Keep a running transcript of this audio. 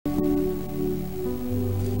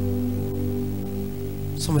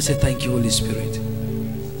Somebody say, thank you, Holy Spirit.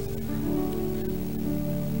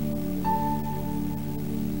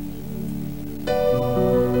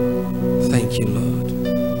 Thank you, Lord.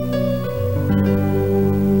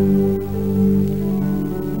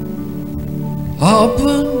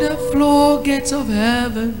 Open the floodgates of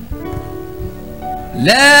heaven.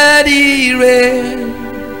 Let it rain.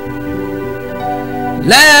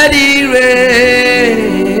 Let it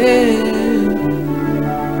rain.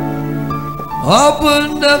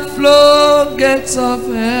 Open the floodgates of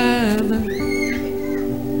heaven.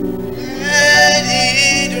 Let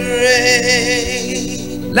it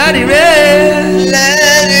rain. Let it rain.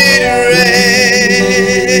 Let it rain.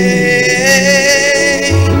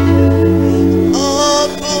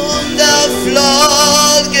 Open the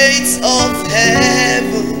floodgates of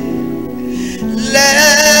heaven.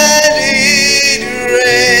 Let it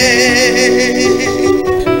rain.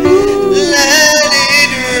 Let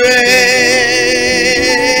it rain.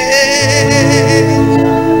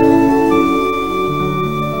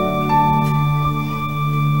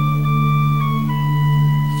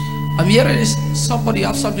 I'm hearing somebody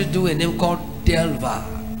have something to do with a name called Delva. I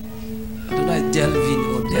don't know if Delvin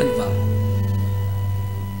or Delva.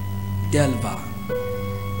 Delva.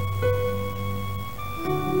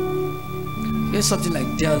 There's something like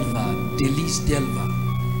Delva, Delis Delva.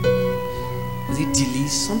 Was it Delis?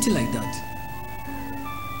 Something like that.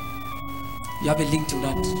 You have a link to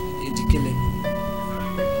that in the killing.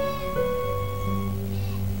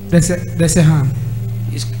 There's a hand.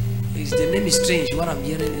 The name is strange. What I'm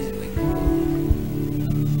hearing is like,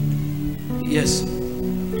 yes.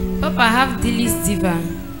 Papa, I have Dilis Diva.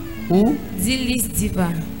 Who? Dilis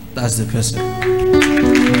Diva. That's the person.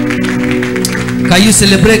 Can you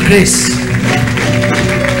celebrate grace?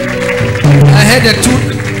 I heard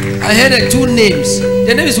the two names.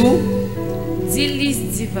 The name is who?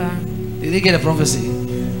 Dilis Diva. Did they get a prophecy?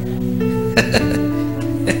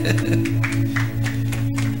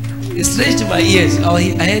 It's strange to my ears. I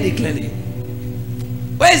heard it clearly.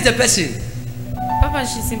 Where is the person? Papa,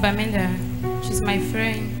 she's in Bamenda. She's my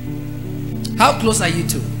friend. How close are you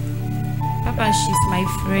two? Papa, she's my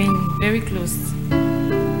friend. Very close.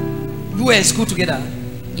 You were in school together?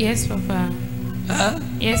 Yes, Papa. Huh?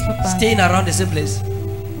 Yes, Papa. Staying around the same place?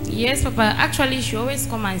 Yes, Papa. Actually, she always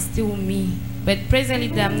come and stay with me. But presently,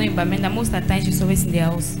 I'm not in Bamenda. Most of the time, she's always in the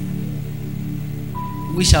house.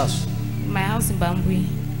 Which house? My house in Bambui.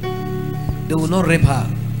 They will not rape her.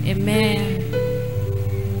 Amen.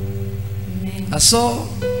 Amen. I saw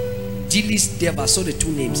Dilis there, but I saw the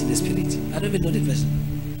two names in the spirit. I don't even know the person.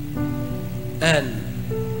 And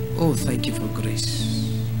oh, thank you for grace.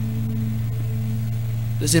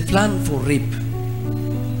 There's a plan for rape.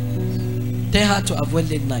 Tell her to avoid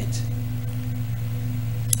late night.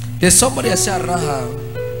 There's somebody I say around her.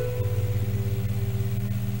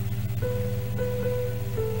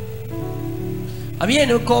 I'm here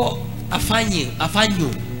to call Afanyu,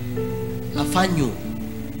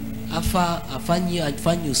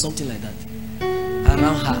 something like that,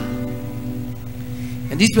 around her.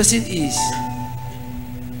 And this person is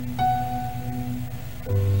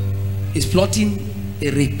plotting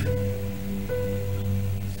a rape.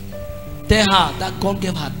 Tell her that God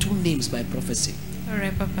gave her two names by prophecy. All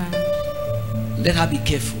right, Papa. Let her be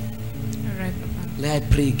careful. All right, Papa. Let her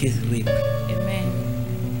pray against rape. Amen.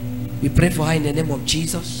 We pray for her in the name of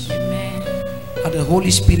Jesus. Amen. And the Holy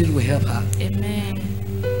Spirit will help her. Amen.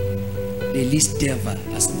 The least devil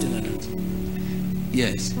or something like that.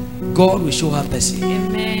 Yes. God will show her mercy.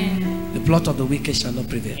 Amen. The plot of the wicked shall not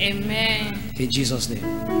prevail. Amen. In Jesus' name.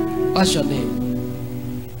 What's your name?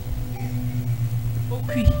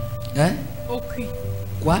 Okui. Eh? Okui.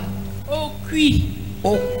 What? Okui.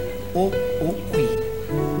 Okui.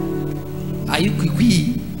 Are you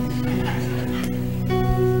Kwi?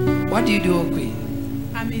 What do you do, Okui?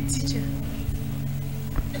 I'm a teacher.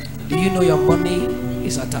 Do you know your money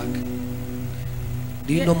is attacked?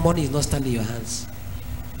 Do you know money is not standing in your hands?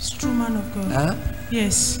 It's true, man of God. Huh?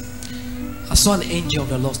 Yes. I saw an angel of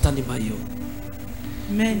the Lord standing by you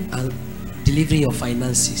Amen. and delivering your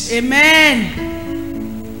finances. Amen.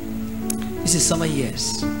 This is 7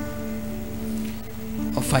 years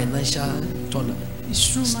of financial tournament. It's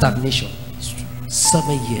true, Stagnation. It's true.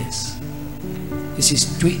 7 years. This is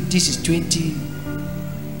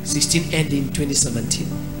 2016 ending 2017.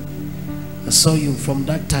 I saw you from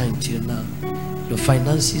that time till now. Your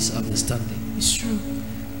finances have been standing. It's true.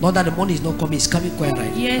 Not that the money is not coming, it's coming quite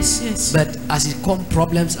right. Yes, yes. But as it comes,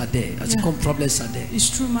 problems are there. As it comes, problems are there. It's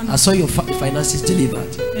true, man. I saw your finances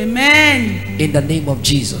delivered. Amen. In the name of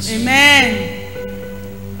Jesus. Amen.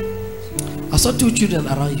 I saw 2 children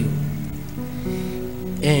around you.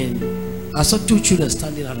 And I saw 2 children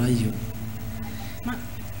standing around you.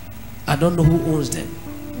 I don't know who owns them.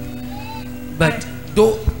 But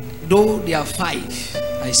though they are 5,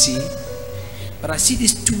 I see. But I see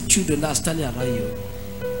these 2 children that are standing around you.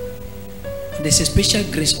 And there's a special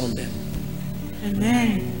grace on them.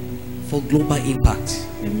 Amen. For global impact.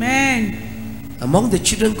 Amen. Among the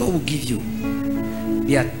children God will give you,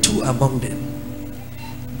 there are 2 among them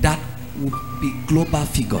that would be global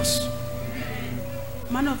figures.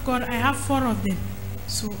 Man of God, I have 4 of them.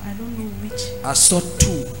 So I don't know which. I saw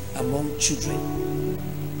 2 among children.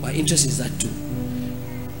 My interest is that 2.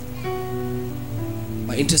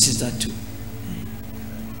 My interest is that 2.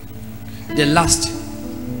 The last.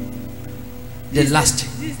 The last.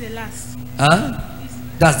 This is the last. Huh?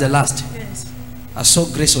 That's the last. Yes. I saw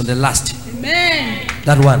grace on the last. Amen.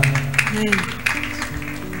 That one. Amen.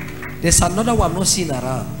 There's another one I'm not seeing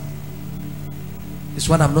around. This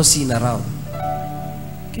one I'm not seeing around.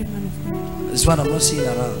 Okay, man of God. This one I'm not seeing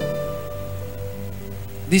around.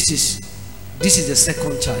 This is the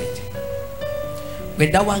second child.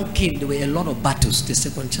 When that one came, there were a lot of battles. The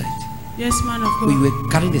second child. Yes, man of God. We were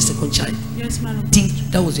carrying the second child. Yes, man of God.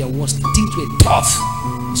 That was your worst. Things were tough.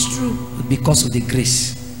 It's true. Because of the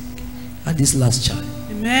grace. And this last child.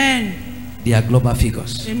 Amen. They are global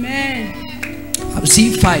figures. Amen. I'm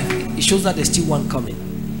seeing 5. It shows that there's still 1 coming.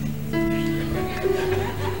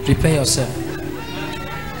 Prepare yourself.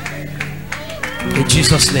 In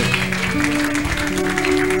Jesus' name.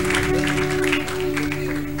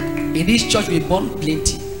 In this church we born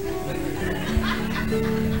plenty.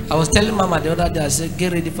 I was telling Mama the other day, I said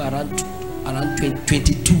get ready for around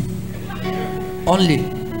 22 only.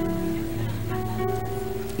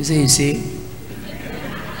 You say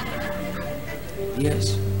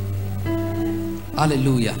yes.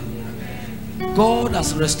 Hallelujah. God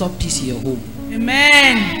has restored peace in your home.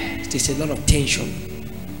 Amen. There's a lot of tension,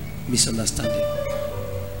 misunderstanding.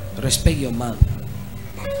 Respect your man.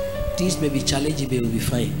 Things may be challenging, but will be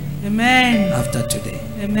fine. Amen. After today.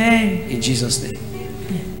 Amen. In Jesus' name.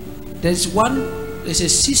 There's a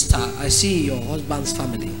sister I see in your husband's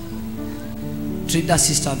family. Treat that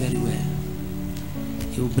sister very well.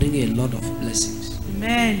 He will bring you a lot of blessings.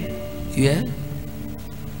 Amen. Yeah?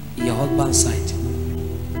 In your husband's side.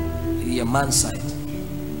 In your man's side.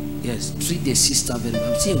 Yes. Treat the sister very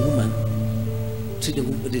well. I'm seeing a woman. Treat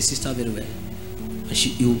the sister very well. And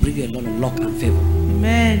he will bring you a lot of luck and favor.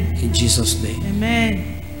 Amen. In Jesus' name.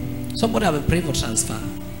 Amen. Somebody have been praying for transfer.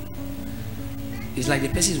 It's like the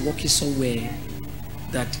person is walking somewhere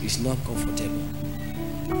that is not comfortable.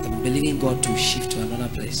 I'm believing God to shift to another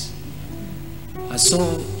place. I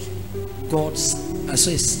saw a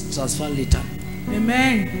transfer later.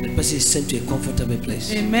 Amen. The person is sent to a comfortable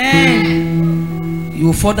place. Amen. You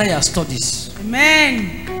will further your studies.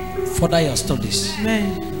 Amen. Further your studies.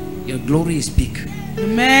 Amen. Your glory is big.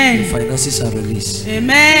 Amen. Your finances are released.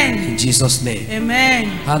 Amen. In Jesus' name. Amen.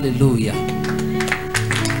 Hallelujah.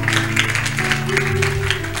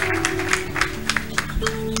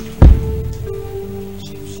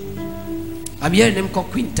 I'm hearing them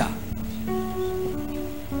called Quinta.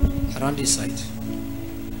 Around this side.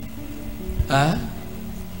 Huh?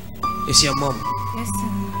 Is your mom? Yes, sir.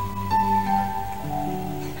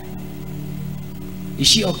 Is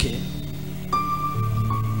she okay?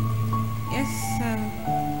 Yes, sir.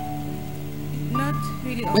 Not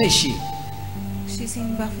really. Where is she? She's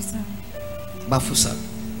in Bafusa. Bafusa.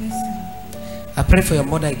 Yes, sir. I pray for your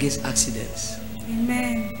mother against accidents.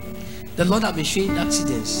 Amen. The Lord has been showing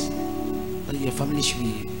accidents. That your family should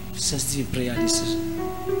be sensitive in prayer this season.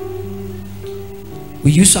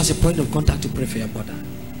 We use as a point of contact to pray for your mother.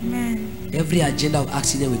 Amen. Every agenda of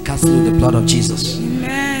accident we cancel with the blood of Jesus.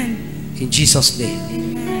 Amen. In Jesus' name.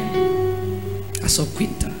 Amen. I saw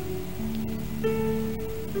Quinta.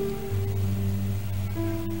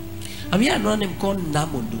 I'm hearing another name called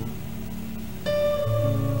Namondo.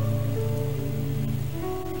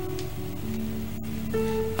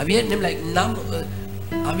 I'm hearing a name like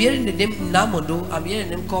I'm hearing the name Namondo. I'm hearing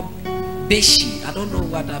a name called Beshi. I don't know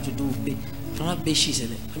what I have to do with Beshi. I don't have Beshi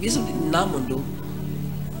in it. I'm hearing something Namondo.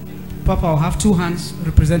 Papa, I'll have 2 hands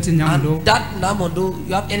representing Namondo. And that Namondo,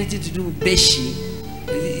 you have anything to do with Beshi?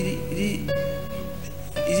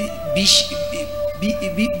 Is it Bishi?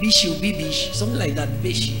 Bishi or Bibish? Something like that.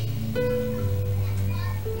 Beshi.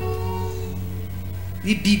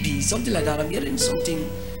 BB, something like that. I'm hearing something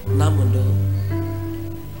Namondo.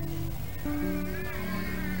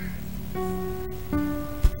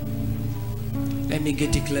 Let me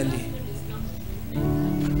get it clearly.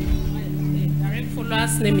 Direct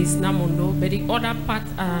follower's name is Namondo, but the other part,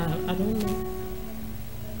 I don't know.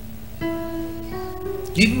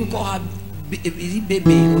 Do you people call her Is it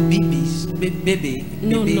baby or babies? Baby.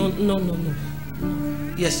 No, baby. no.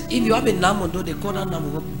 Yes, if you have a Namondo, they call that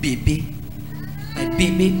Namondo baby. Like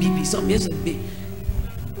baby. Some years a baby.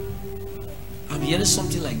 I'm hearing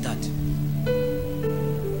something like that.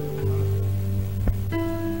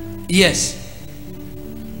 Yes.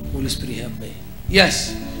 Holy Spirit help me.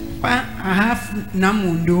 Yes. I have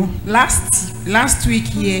Namundo. Last week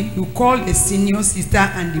here, you called the senior sister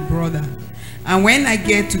and the brother. And when I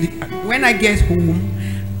get home,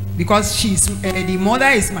 because she's the mother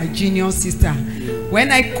is my junior sister.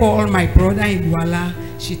 When I call my brother in Douala,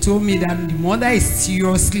 she told me that the mother is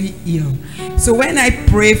seriously ill. So when I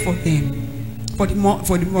pray for them,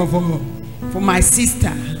 for my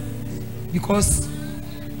sister, because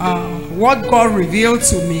what God revealed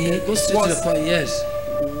to me was, yes.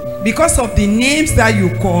 Because of the names that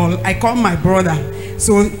you call, I call my brother.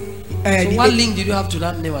 So what link did you have to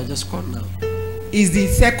that name I just called now? Is the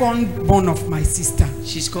second born of my sister.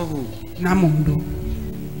 She's called who? Namundo.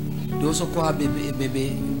 They also call her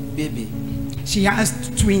baby. She has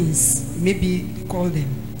twins. Maybe call them.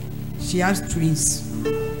 She has twins.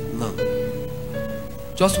 No.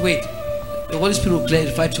 Just wait. The Holy Spirit will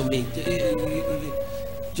clarify to me.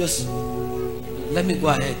 Just let me go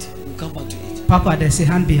ahead. We'll come back to it. Papa, there's a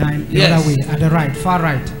hand behind the Yes. other way, at the right, far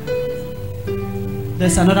right.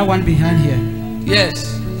 There's another one behind here.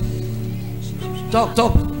 Yes. Talk. I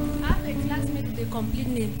have a classmate with a complete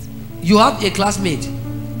name. You have a classmate.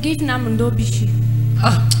 Give Namundo Bishi.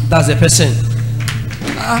 That's a person.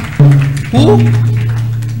 Who?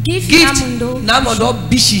 Give Gift Namundo. Namundo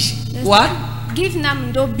Bishi. Yes. What? Give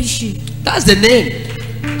Namundo Bishi. That's the name.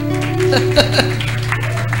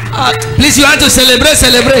 Please, you have to celebrate.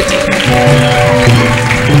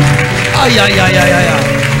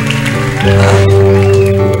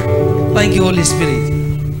 Thank you, Holy Spirit.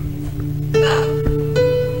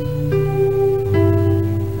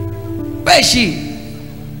 Where is she?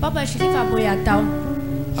 Papa, she live at Boya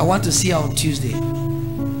town. I want to see her on Tuesday.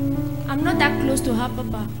 I'm not that close to her,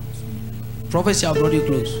 Papa. Prophecy, I brought you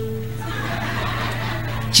close.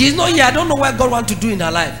 She's not here. I don't know what God wants to do in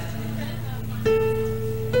her life.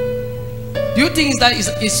 Do you think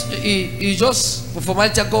it's just for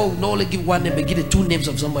formality? God will not only give one name, but give the two names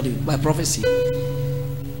of somebody by prophecy.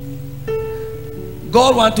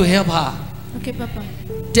 God wants to help her. Okay, Papa.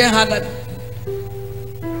 Tell her that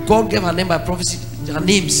God gave her name by prophecy, her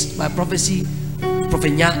names by prophecy,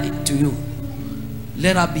 Prophet Nya to you.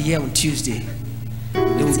 Let her be here on Tuesday.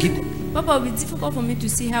 They will give. Papa, it will be difficult for me to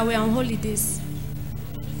see her. We're on holidays.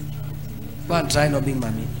 Go and try not being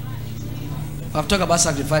mommy. I've talked about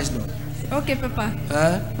sacrifice now. Okay, Papa.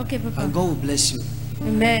 Okay, Papa. And God will bless you.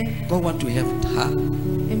 Amen. God want to help her.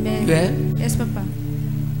 Amen. Yeah? Yes, Papa.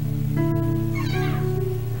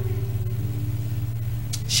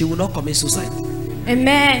 She will not commit suicide.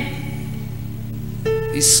 Amen.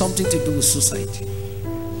 It's something to do with suicide.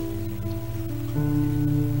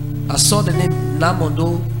 I saw the name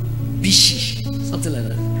Namondo Bishi, something like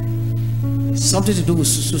that. Something to do with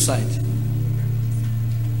suicide.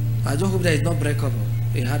 I just hope that it's not breakable,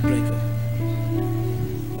 a heartbreaker.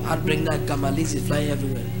 Heartbreak like Kamali's is flying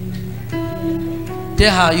everywhere.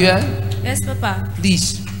 Tell her, you hear? Yes, Papa.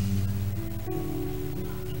 Please,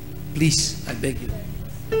 I beg you.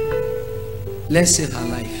 Let's save her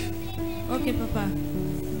life. Okay, Papa.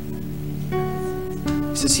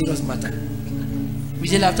 It's a serious matter.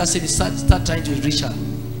 Immediately after service, start trying to reach her.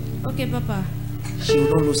 Okay, Papa. She will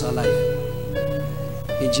not lose her life.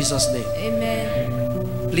 In Jesus' name.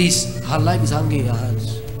 Amen. Please, her life is hanging in your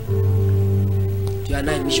hands. You are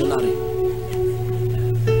not a missionary.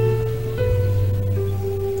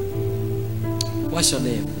 What's your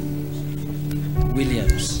name?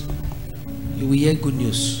 Williams. You will hear good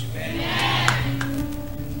news.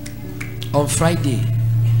 On Friday,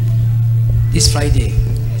 this Friday,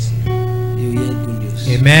 you will hear good news.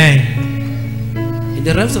 Amen. In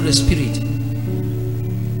the realms of the spirit,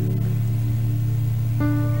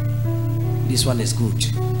 this one is good.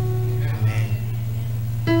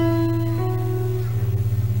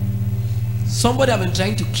 Somebody have been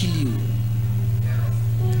trying to kill you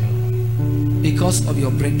because of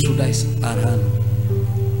your breakthrough that is at hand.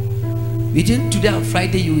 Within today and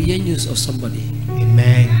Friday, you will hear news of somebody.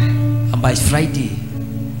 Amen. And by Friday,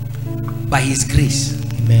 by His grace,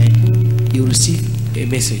 Amen. you will receive a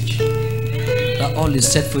message that all is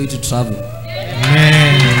set for you to travel.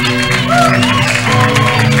 Amen.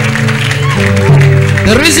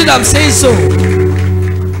 The reason I'm saying so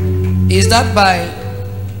is that by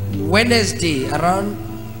Wednesday, around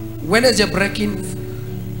Wednesday breaking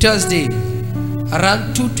Thursday,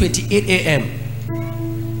 around 2:28 a.m.,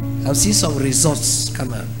 I'll see some results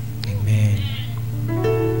come out. Amen.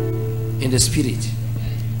 in the spirit.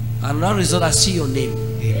 And now result, I see your name.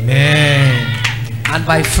 Amen. And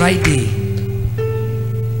by Friday,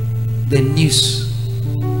 the news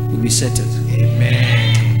will be settled.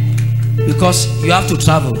 Amen. Because you have to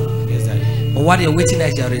travel. Yes, Daddy. But what you're waiting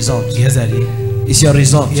is your result. Yes, Daddy. It's your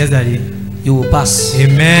result. Yes, Daddy. You will pass.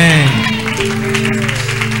 Amen.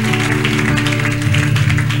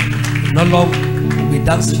 Not long, we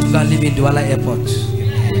dance to go and live in Douala Airport.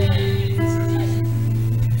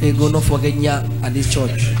 Hey, go not forget ya at this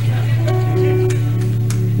church.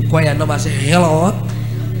 Choir number say, hello,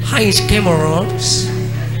 hi is cameras.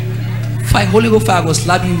 Five Holy Ghost fire go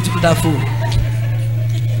slap you to that fool.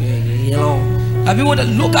 Hello. Have you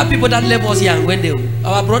look at people that left us young when they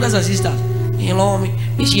our brothers and sisters. Hello,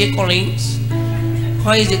 me she Collins.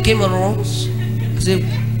 How is the cameras? I say,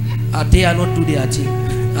 they are not do their thing.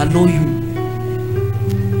 I know you.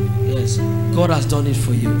 Yes, God has done it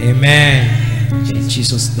for you. Amen. In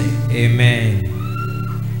Jesus' name. Amen.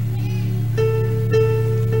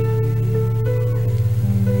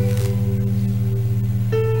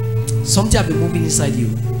 Something have been moving inside you.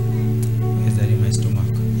 Yes, Daddy, my stomach.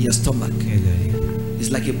 Your stomach. Yes, Daddy. It's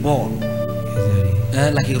like a ball. Yes,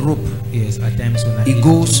 Daddy. Like a rope. Yes, at times when I It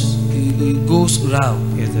goes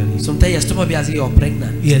around. Yes, Daddy. Sometimes your stomach be as if you're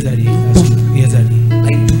pregnant. Yes, Daddy. That's true. Yes, Daddy.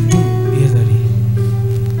 Like do. Yes,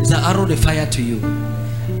 Daddy. It's an arrow of fire to you.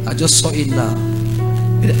 I just saw it now.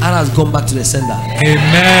 The arrow has gone back to the sender.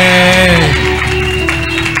 Amen.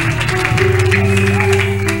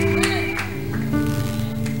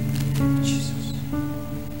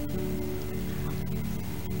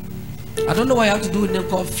 I don't know why I have to do a name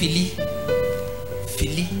called Philly.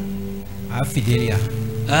 I have Fidelia.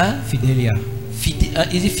 Huh? Fidelia.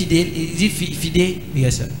 Is it Fidel? Is it Fide?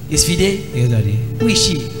 Yes, sir. Is Fide? Yes, Daddy. Who is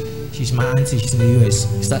she? She's my auntie. She's in the US.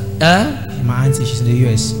 Is that She's my auntie. She's in the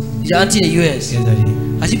US. Is your auntie in the US? Yes, Daddy.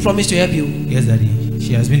 Has she promised to help you? Yes, Daddy.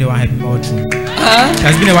 She has been the one helping me all through. Huh? She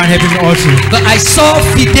has been the one helping me all through. But I saw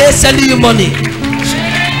Fide sending you money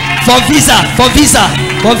for visa.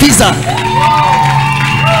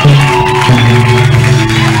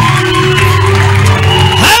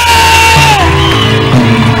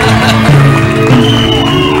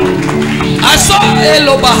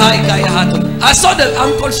 I saw that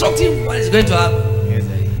I'm constructing what is going to happen. Yes,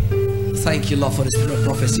 Daddy. Thank you, Lord, for the spirit of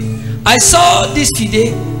prophecy. I saw this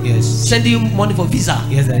today. Yes. Sending you money for visa.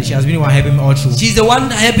 Yes, Daddy. She has been the one helping me all through. She's the one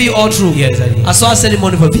helping you all through. Yes, Daddy. I saw her sending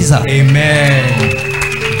money for visa. Amen.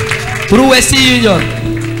 Through Western Union.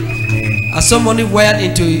 Amen. I saw money wired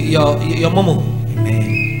into your momo.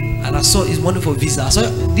 Amen. And I saw his money for visa. I saw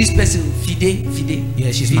this person, Fide.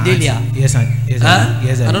 Yes, she's Fidelia. my auntie. Yes, yes, Huh?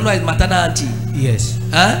 yes, Daddy. I don't know, his maternal auntie. Yes.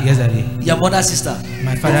 Huh? Yes, Daddy. Your mother's sister.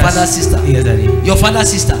 My Your father's sister. Yes, Daddy. Your father's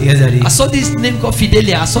sister. Yes, Daddy. I saw this name called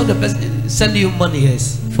Fidelia. I saw the person sending you money.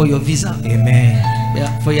 Yes. For your visa. Amen.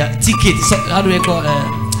 Yeah, for your ticket. So, how do we call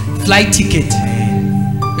flight ticket?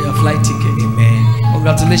 Amen. For your flight ticket. Amen.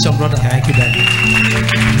 Congratulations, brother. Thank you,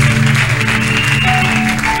 Daddy.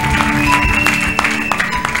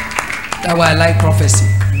 That's why I like prophecy.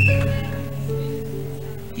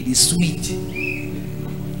 It is sweet.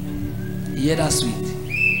 You hear that sweet?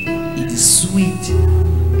 It is sweet.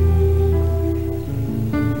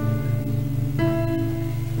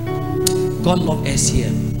 God loves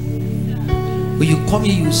SCM. When you come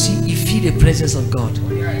here, you see, you feel the presence of God.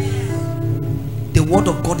 The word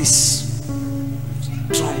of God is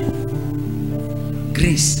strong.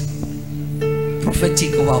 Grace.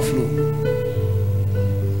 Prophetic overflow.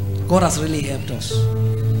 God has really helped us.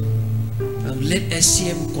 And let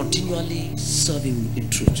SCM continually serve Him in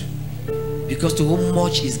truth. Because to whom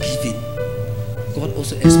much is given, God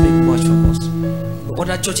also expects much from us.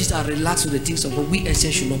 Other churches are relaxed with the things of God. We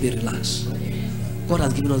SCM should not be relaxed. God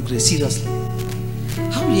has given us grace. Seriously.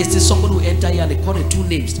 How will you say someone will enter here and they call it two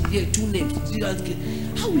names? Yeah, two names.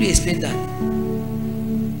 How will you explain that?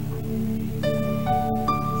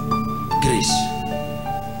 Grace.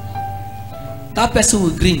 That person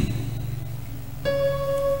will grin.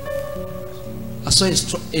 I saw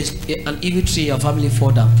an evil tree in your family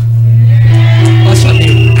fall down. What's your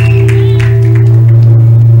name?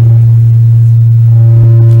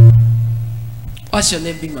 What's your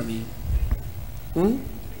name, Big Mommy? Who?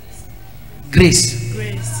 Grace.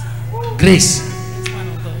 Grace.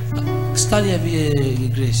 Stand here,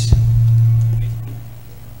 Grace.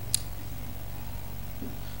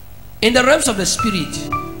 In the realms of the spirit,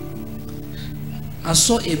 I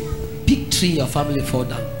saw a big tree in your family fall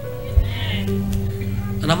down.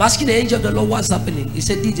 And I'm asking the angel of the Lord what's happening. He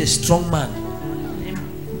said, this is a strong man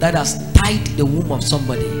that has tied the womb of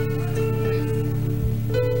somebody.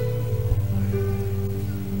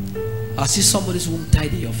 I see somebody's womb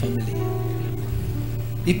tied in your family.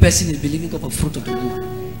 This person is believing God for fruit of the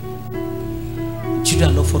womb.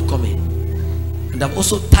 Children are not forthcoming. And I've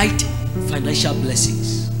also tied financial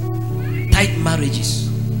blessings, tied marriages.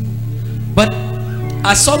 But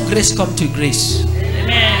I saw grace come to grace.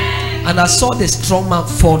 Amen. And I saw the strong man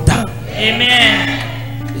fall down.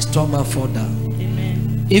 Amen. The strong man fall down.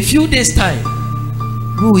 Amen. In a few days' time,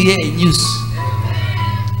 we will hear a news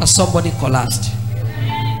that somebody collapsed.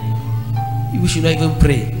 We should not even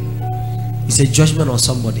pray. It's a judgment on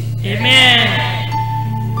somebody. Amen.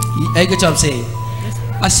 I get what I'm saying? Yes,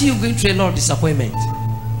 I see you going through a lot of disappointment.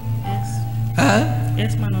 yes. Huh?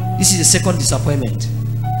 Yes, man of God. This is the second disappointment.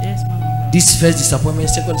 Yes, man of God. This first disappointment,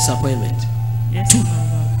 second disappointment. Yes, man of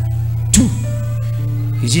God. 2.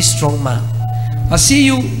 He's a strong man. I see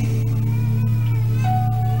you.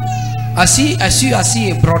 I see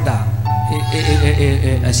a brother.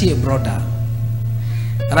 I see a brother.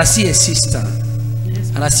 And I see a sister.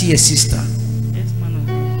 Yes, And I see a sister. yes, man of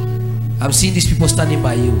God. I'm seeing these people standing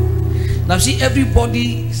by you. And I'm seeing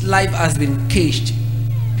everybody's life has been caged.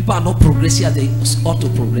 People are not progressing as they ought to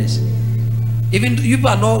progress. Even though people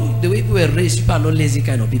are not, the way people were raised, people are not lazy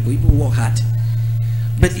kind of people. People work hard.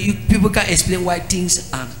 But people can't explain why things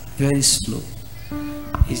are very slow.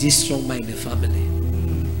 Is this strong man in the family?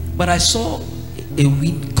 But I saw a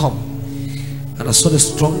wind come. And I saw the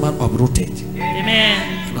strong man uprooted.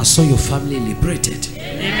 Amen. And I saw your family liberated.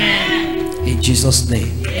 Amen. In Jesus'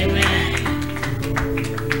 name. Amen.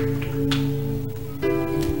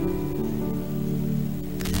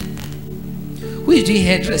 Who is doing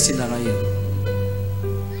hairdressing around you?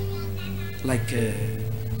 Like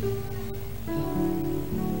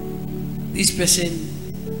this person,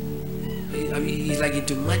 I mean, he's like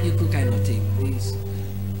into magical kind of thing.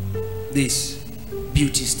 This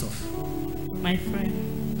beauty stuff. My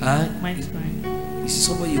friend. Huh? My friend. This is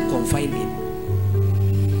somebody you confide in.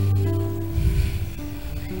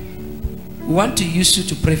 We want to use you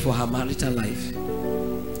to pray for her marital life.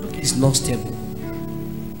 Okay. It's not stable.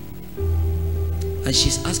 And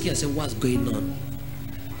she's asking herself what's going on.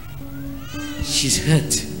 She's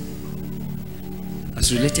hurt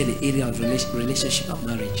as related to the area of relationship and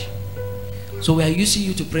marriage. So we are using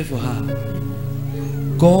you to pray for her.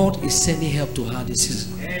 God is sending help to her this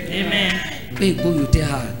season. Amen. Hey, go, you tell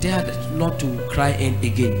her not to cry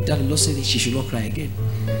again. That the Lord said she should not cry again.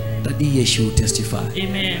 That the year she will testify.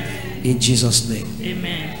 Amen. In Jesus' name.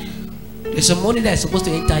 Amen. There's some money that is supposed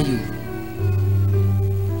to enter you.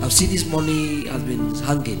 I've seen this money has been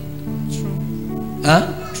hanging. True.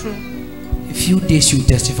 Huh? True. A few days you will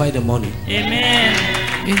testify the money.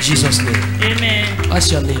 Amen. In Jesus' name. Amen.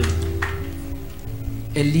 What's your name?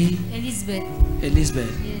 Elizabeth.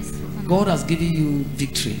 Elizabeth. Yes. God has given you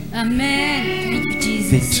victory. Amen. Thank you,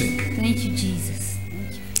 Jesus. Victory. Thank you, Jesus.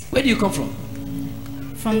 Thank you. Where do you come from?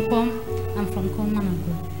 From Com. I'm from Com, man of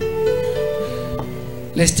God.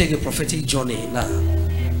 Let's take a prophetic journey now.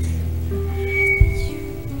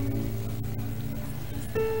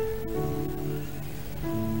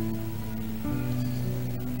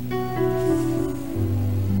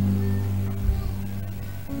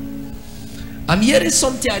 I'm hearing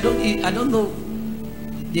something I don't know.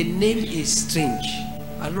 The name is strange.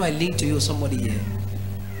 I know I linked to you somebody here.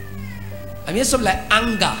 I'm hearing something like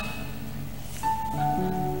anger.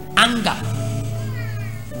 Anger.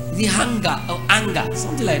 The hunger or anger,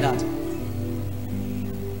 something like that.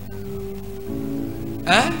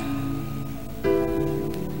 Huh?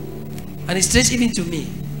 And it's strange even to me.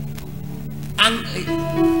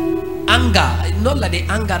 Anger, not like the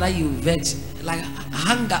anger that you vex, like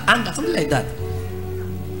anger, something like that.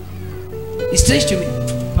 It's strange to me.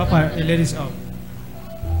 Papa, let us out.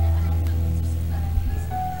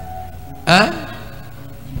 Huh?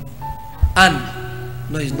 Ann.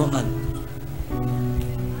 No, it's not Ann.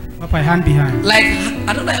 Papa, hand behind. Like,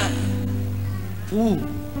 I don't know. Ooh.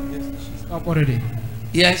 She's up already.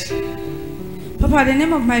 Yes. Papa, the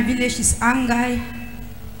name of my village is Angai.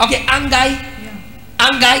 Okay, Angai. Yeah.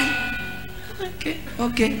 Angai.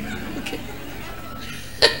 Okay.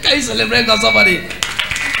 Can you celebrate God, somebody?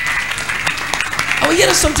 I will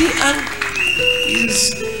hear something.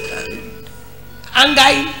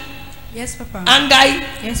 Angai. Yes, Papa. Angai.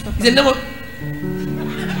 Yes, Papa. Is the name of...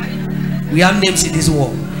 We have names in this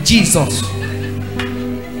world. Jesus.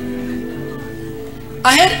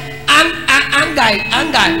 I heard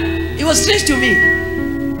Angai. It was strange to me.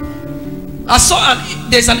 I saw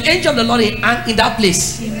there's an angel of the Lord in that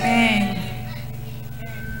place. Amen.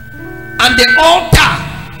 And the altar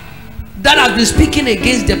that has been speaking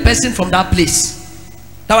against the person from that place.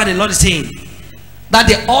 That's what the Lord is saying. That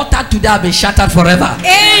the altar today has been shattered forever.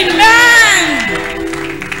 Amen.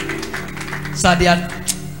 So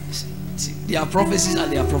they are prophecies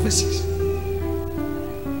and they are prophecies.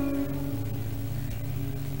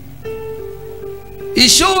 It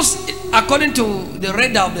shows, according to the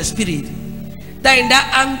radar of the spirit, that in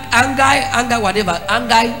that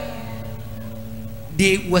Angai,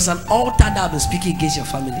 there was an altar that was speaking against your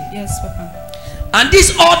family. Yes, Papa. And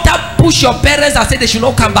this altar pushed your parents and said they should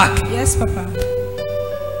not come back. Yes, Papa.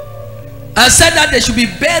 And said that they should be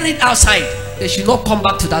buried outside. They should not come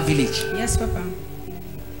back to that village. Yes, Papa.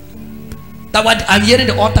 That's what I'm hearing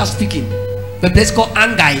the altar speaking. The place called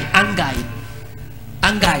Angai,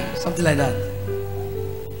 something like that.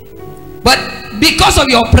 But because of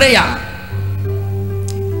your prayer,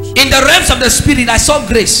 in the realms of the spirit, I saw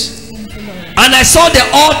grace. And I saw the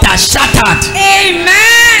altar shattered.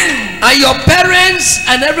 Amen. And your parents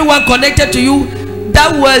and everyone connected to you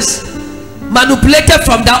that was manipulated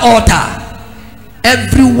from that altar,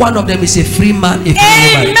 every one of them is a free man, a free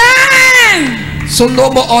woman. Amen. So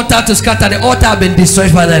no more altar to scatter. The altar has been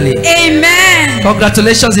destroyed finally. Amen.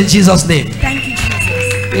 Congratulations in Jesus' name. Thank you,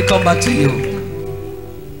 Jesus. We come back to you.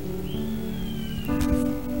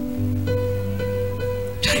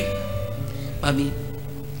 Mommy,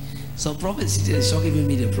 some prophets is not giving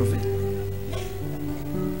me the prophet.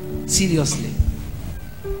 Seriously.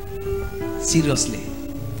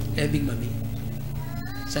 Hey, big mommy.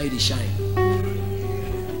 So you shine.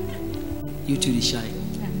 You too the shine.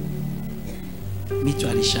 Me too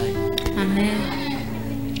the shine. Amen.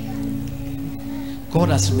 God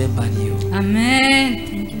has remembered you. Amen.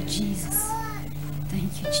 Thank you, Jesus.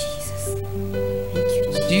 Thank you, Jesus. Thank you,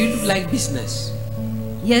 Jesus. Do you look like business?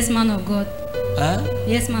 Yes, man of God. Huh?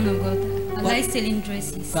 Yes, man of God. I What? like selling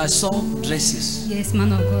dresses. I saw dresses. Yes,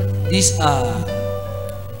 man of God. This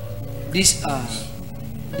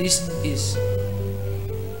is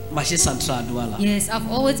Marché Central Douala. Yes, I've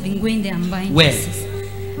always been going there and buying Where? dresses.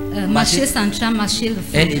 Marché Central, Marché Le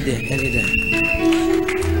Fou. Any day.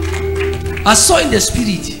 I saw in the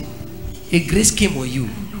spirit a grace came on you,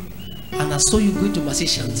 and I saw you going to Marché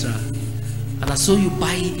Central, and I saw you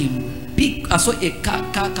buying a big. I saw a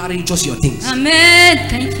car carrying just your things. Amen.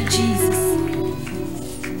 Thank you, Jesus.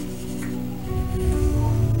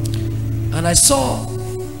 And I saw.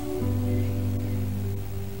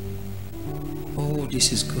 Oh,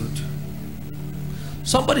 this is good.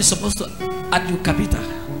 Somebody is supposed to add you capital.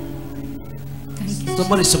 Thank you.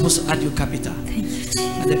 Somebody is supposed to add you capital. Thank you, Jesus.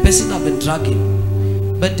 And the person have been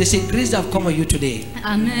dragging. But there's a grace that have come on you today.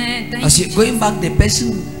 Amen. Thank As you. you're going back, the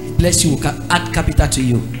person bless you, will add capital to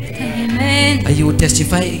you. Amen. And you will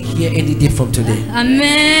testify here any day from today.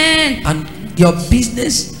 Amen. And your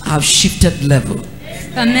business have shifted level.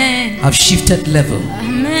 Amen. Have shifted level.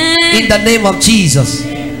 Amen. In the name of Jesus.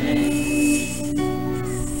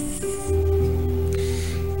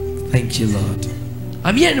 Thank you, Lord.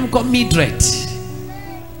 I'm hearing him call Midret.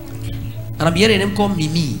 And I'm hearing him call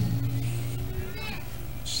Mimi.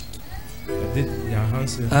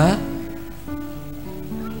 Huh?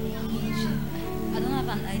 I don't have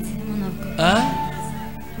an idea, man of God. Huh?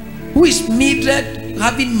 Who is Midret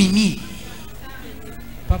having Mimi?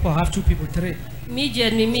 Papa, I have two people, three.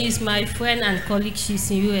 Mimi is my friend and colleague. She's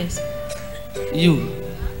in US. You.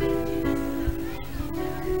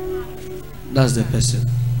 That's the person.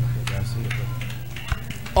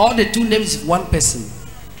 All the two names is one person.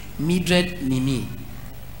 Midred Mimi.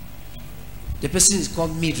 The person is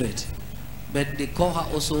called Midred, but they call her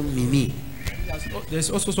also Mimi. There's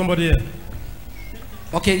also somebody here.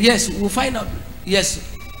 Okay, yes, we'll find out.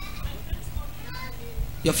 Yes.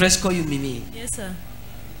 Your friends call you Mimi. Yes, sir.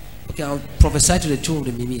 Okay, I'll prophesy to the two of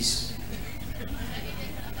the Mimis.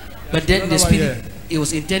 But then the spirit, it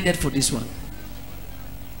was intended for this one.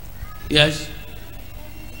 Yes.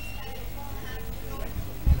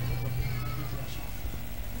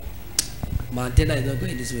 My antenna is not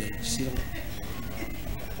going this way. See?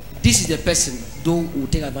 This is the person though who will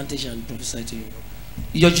take advantage and prophesy to you.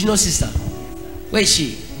 Your junior sister. Where is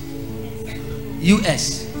she?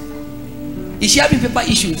 US. Is she having paper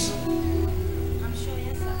issues? I'm sure,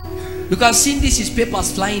 yes, sir. Because seeing this is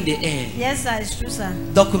papers flying in the air. Yes, sir, it's true, sir.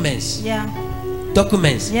 Documents. Yeah.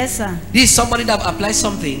 Documents. Yes, sir. This is somebody that applied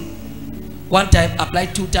something one time,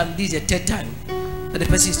 applied two times, this is the third time that the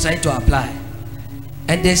person is trying to apply.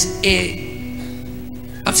 And there's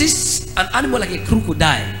I've seen an animal like a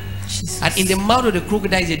crocodile. Jesus. And in the mouth of the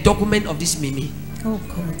crocodile is a document of this Mimi. Oh,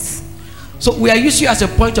 God. So we are using you as a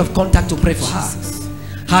point of contact to pray for her.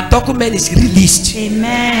 Her document is released.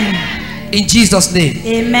 Amen. In Jesus' name.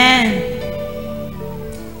 Amen.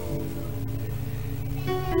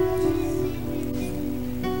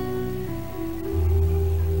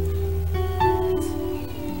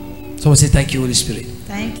 Someone say thank you, Holy Spirit.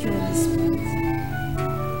 Thank you, Holy Spirit.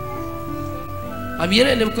 I'm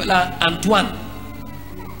hearing them call Antoine.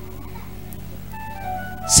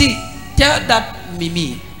 See, tell that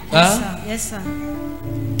Mimi. Yes, sir. Yes, sir.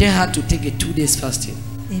 Tell her to take a 2 days fasting.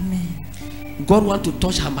 Amen. God wants to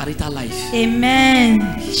touch her marital life.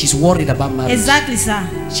 Amen. She's worried about marriage. Exactly, sir.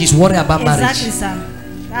 She's worried about marriage. Exactly, sir.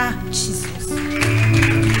 Ah, Jesus.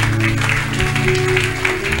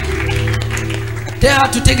 Tell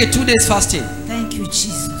her to take a 2 days fasting. Thank you,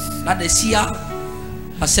 Jesus. That the seer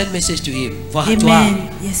has sent message to him for her to Amen.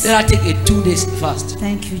 her. Yes. Let her take a 2 days fast.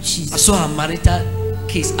 Thank you, I Jesus. saw her marital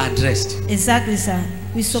case addressed. Exactly, sir.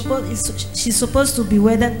 She's supposed to be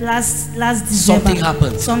wedded last December. Something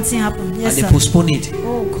happened. Something happened. Yes, And they sir. postponed it.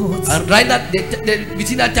 Oh God. And right now,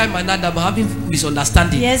 between that time and now, I'm having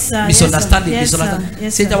misunderstanding. Yes, sir. Misunderstanding. Yes, sir. Misunderstanding.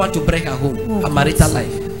 Yes, Satan sir. want to break her home, Oh, her God. marital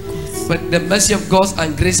life. But the mercy of God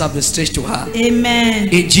and grace have been stretched to her. Amen.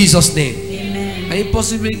 In Jesus' name. Amen. And if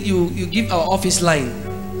possibly you give our office line,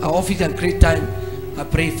 our office can create time. I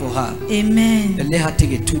pray for her. Amen. And let her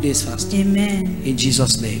take a 2 days fast. Amen. In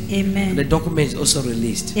Jesus' name. Amen. The document is also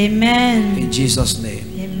released. Amen. In Jesus' name.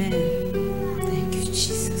 Amen. Thank you,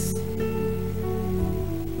 Jesus.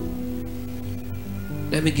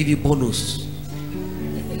 Let me give you bonus.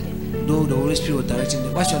 No, the Holy Spirit will direct you.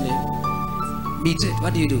 What's your name? Mildred.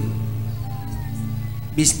 What do you do?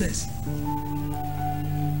 Business.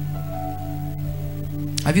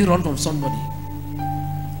 Have you run from somebody?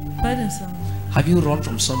 Pardon, sir. Have you run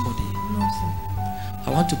from somebody? No, sir. I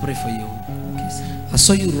want to pray for you. Okay, sir. I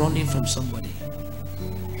saw you running from somebody.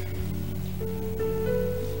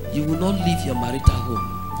 You will not leave your marital home.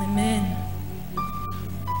 Amen.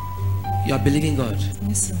 You are believing God.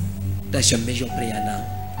 Yes, sir. That's your major prayer now.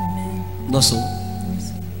 Amen. Not so.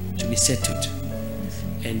 Yes, sir. To be settled Yes, sir.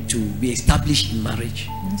 and to be established in marriage.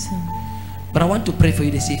 Yes, sir. But I want to pray for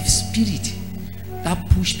you. They say spirit that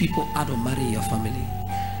push people out of marrying your family.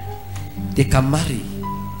 They can marry,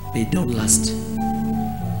 they don't last.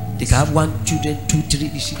 They can have 1 children, 2, 3.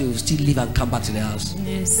 You see, they will still leave and come back to the house.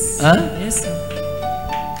 Yes. Huh? Yes, sir.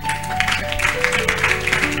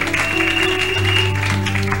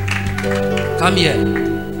 Come here.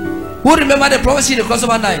 Who remember the prophecy in the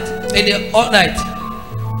crossover night? In the all night?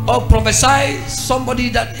 Or prophesy somebody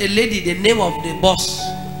that a lady, the name of the boss,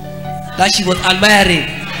 that she was admiring.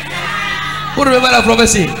 Who remember that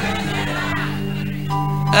prophecy?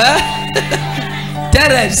 Huh?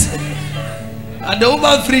 Terence. And the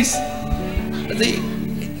woman freeze.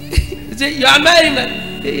 Say, you are married.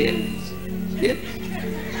 Yes.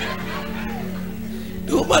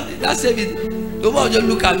 The woman, that's it. The woman will just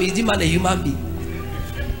look at me. Is this man a human being?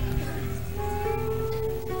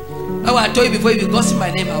 I told you before, if you gossip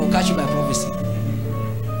my name, I will catch you by prophecy.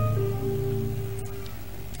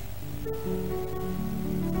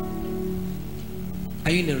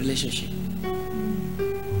 Are you in a relationship?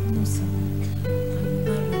 No, sir. I'm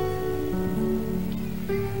married.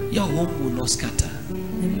 Your home will not scatter.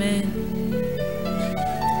 Amen.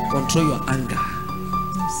 Control your anger.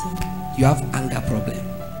 Yes, sir. You have anger problem.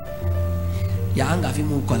 Your anger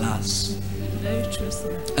will collapse. Very true,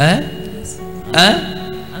 sir. Eh? Yes, sir. Eh?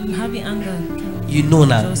 I'm having anger. You know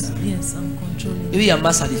now. Yes, I'm controlling. Maybe your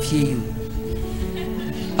master they fear you.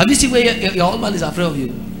 Have you seen where your old man is afraid of you?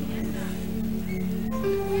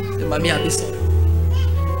 Say, Mommy, I'm sorry.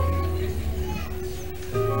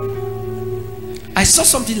 I saw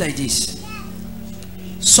something like this.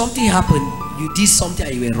 Something happened. You did something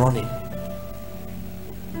and you were running.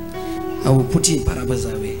 I will put it in parables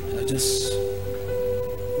that way. I just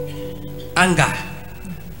anger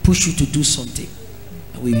push you to do something.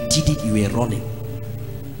 And when you did it, you were running.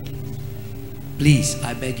 Please,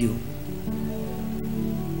 I beg you.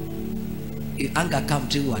 If anger comes,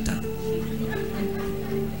 drink water.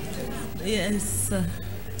 Yes, sir.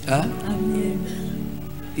 Huh? I'm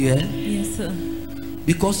here. Yeah? Yes, sir.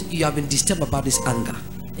 Because you have been disturbed about this anger.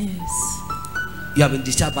 Yes. You have been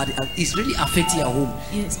disturbed about it, and it's really affecting your home.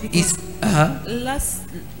 Yes, because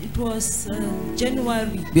it was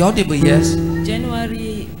January. Be audible, yes.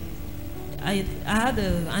 January, I had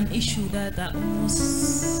an issue that I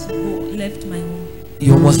almost left my home.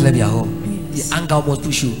 You almost left your home. Yes. The anger almost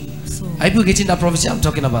pushed you. So, Are you getting that prophecy I'm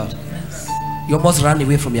talking about? yes. You almost ran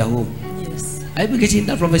away from your home. Yes. Are you getting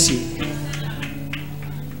that prophecy?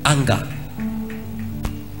 Anger.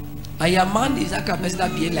 And your man is that kind of person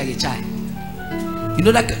that behaves like a child. You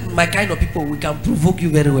know that my kind of people, we can provoke you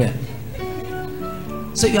very well.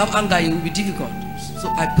 So you have anger, it will be difficult. So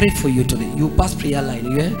I pray for you today. You pass prayer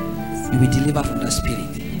line, yeah? You will be delivered from that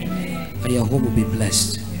spirit. And your home will be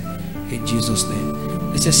blessed. In Jesus' name.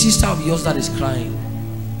 It's a sister of yours that is crying.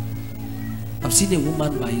 I've seen a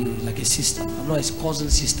woman by you, like a sister. I'm not a cousin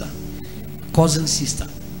sister. Cousin sister.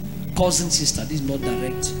 Cousin sister. This is not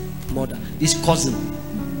direct mother. This cousin.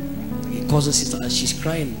 A cousin sister. And she's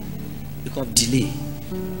crying because of delay.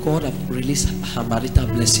 God have released her marital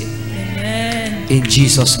blessing. Amen. In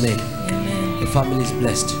Jesus' name. Amen. The family is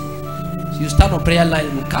blessed. So you start on prayer line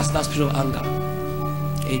and you cast that spirit of anger.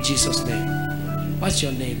 In Jesus' name. What's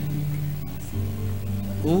your name?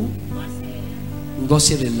 Who?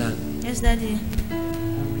 Ngosi Relan. Yes, Daddy.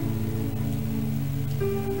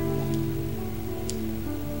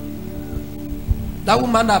 That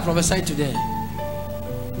woman that I prophesied today.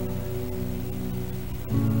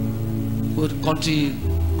 With country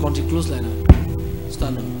close like that.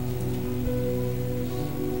 Stand up.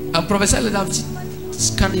 I'm prophesying that I'm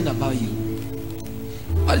scanning about you.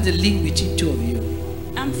 What is the link between two of you?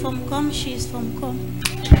 I'm from Com. She's from Com.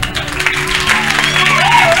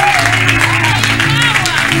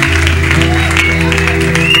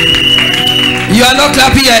 You are not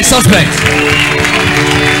clapping, you are a suspect.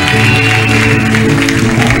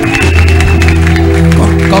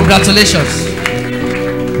 Congratulations.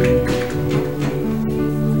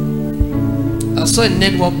 I saw a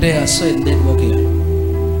network there, I saw a network here.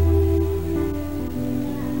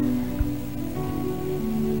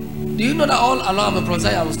 Do you know that all along I'm a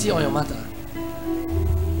prophet, I was still on your matter?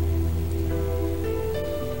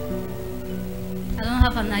 I don't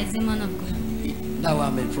have an idea, man of God. That's why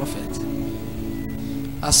I'm a prophet.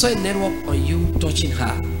 I saw a network on you touching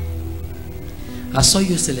her. I saw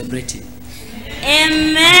you celebrating.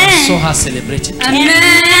 Amen. I saw her celebrating.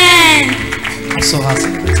 Amen. I saw her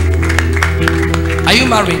celebrating. Are you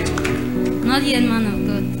married? Not yet, man of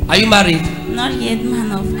God. Are you married? Not yet,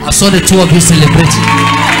 man of God. I saw the two of you celebrating.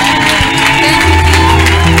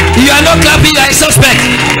 You are not clapping, you are a suspect.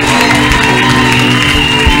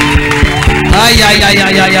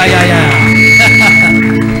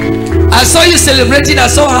 I saw you celebrating, I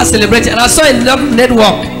saw her celebrating, and I saw a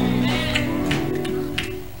network.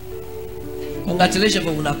 Congratulations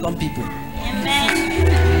for Unacom people. Amen.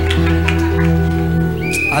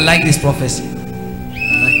 I like this prophecy. I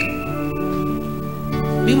like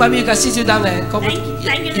it. Big mommy, you can sit you down there. Come. Thank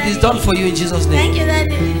you, It is Daddy. done for you in Jesus' name. Thank you,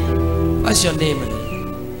 Daddy. What's your name?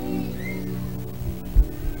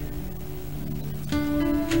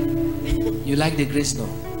 You like the grace now?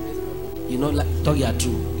 You know, like, talk your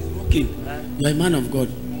true. Okay. You are a man of God.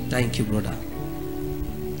 Thank you, brother.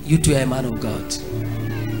 You too are a man of God.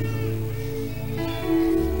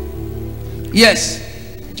 Yes.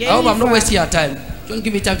 I hope I'm not wasting your time. Just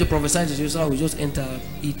give me time to prophesy to you, so I will just enter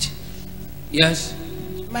each. Yes.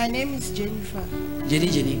 My name is Jennifer.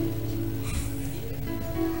 Jenny.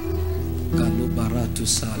 Kalubaratu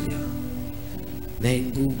Salia.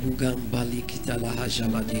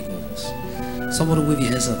 Somebody wave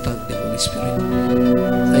your hands and thank the Holy Spirit.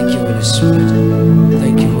 Thank you, Holy Spirit.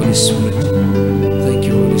 Thank you, Holy Spirit. Thank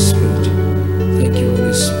you, Holy Spirit. Thank you,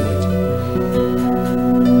 Holy Spirit.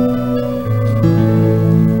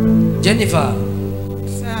 Jennifer.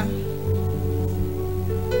 Sir.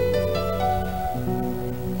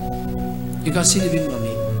 You can see living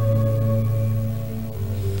mommy.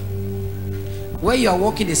 Where you are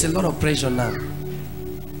walking, there's a lot of pressure now.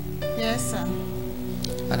 Yes, sir.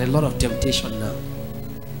 And a lot of temptation now.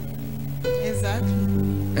 Exactly.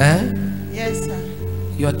 Yes, sir.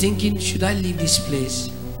 You are thinking, should I leave this place?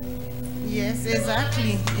 Yes,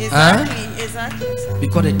 exactly. Exactly, sir.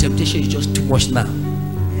 Because the temptation is just too much now.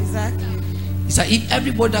 Exactly. It's like if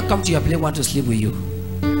everybody that comes to your place wants to sleep with you.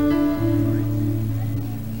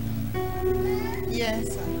 Yes,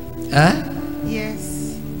 sir.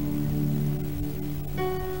 Yes.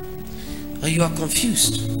 And you are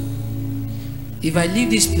confused. If I leave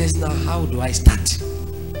this place now, how do I start?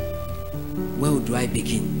 Where do I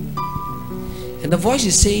begin? And the voice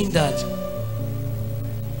is saying that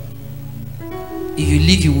if you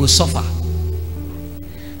leave, you will suffer.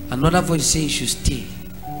 Another voice is saying you should stay.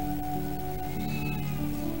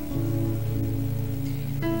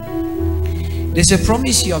 There's a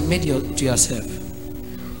promise you have made to yourself.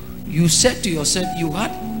 You said to yourself,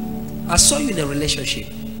 I saw you in a relationship.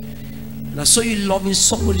 And I saw you loving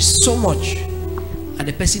somebody so much. And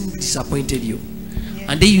the person disappointed you.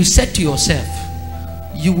 Yeah. And then you said to yourself,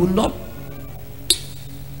 you will not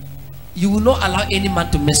allow any man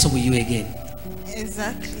to mess up with you again.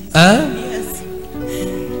 Exactly. Yes.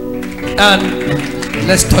 And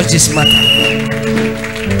let's touch this matter.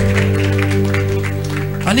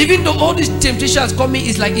 And even though all these temptations coming,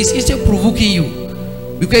 it's like it's still provoking you,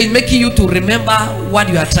 because it's making you to remember what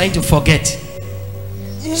you are trying to forget.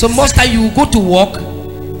 Yes. So most time you will go to work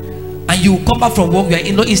and you will come back from work, you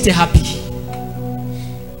are not still happy.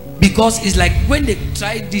 Because it's like when they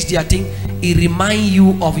try this their thing, it reminds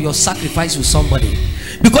you of your sacrifice with somebody.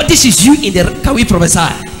 Because this is you in the, can we prophesy?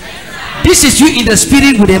 This is you in the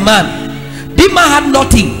spirit with a man. This man had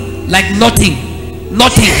nothing, like nothing.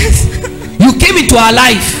 You came into our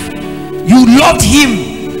life. You loved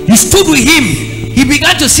him. You stood with him. He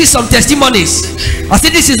began to see some testimonies. I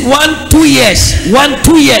said, this is 1, 2 years. 1,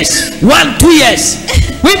 2 years. 1, 2 years.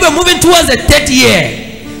 We were moving towards the 3rd year.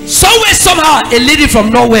 Somewhere, somehow, a lady from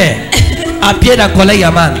nowhere appeared and called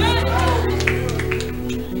your man.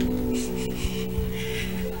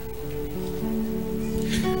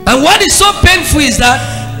 And what is so painful is that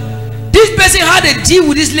this person had a deal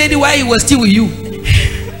with this lady while he was still with you.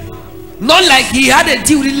 Not like he had a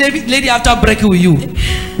deal with the lady after breaking with you.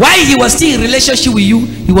 While he was still in relationship with you,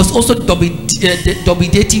 he was also double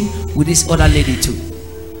dating with this other lady too.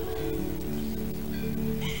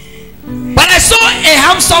 But I saw a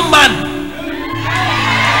handsome man.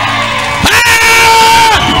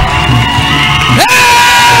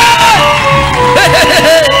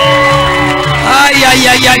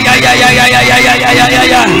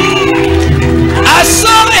 I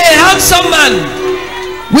saw a handsome man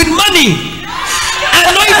with money,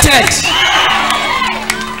 anointed,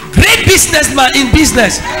 great businessman in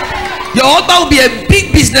business. Your husband will be a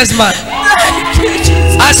big businessman.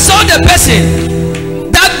 I saw the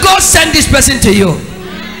person that God sent this person to you,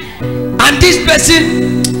 and this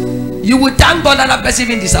person, you will thank God that that person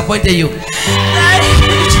even disappointed you.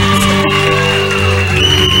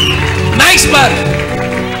 Nice man,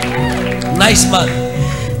 nice man.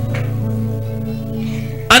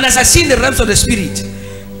 And as I see in the realms of the spirit,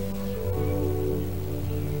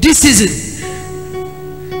 this season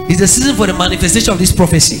is the season for the manifestation of this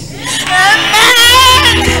prophecy.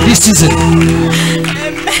 Amen. This season. Amen.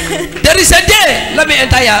 There is a day. Let me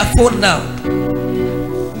enter your phone now.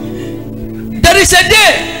 There is a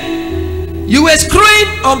day you were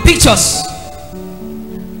scrolling on pictures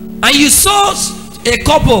and you saw a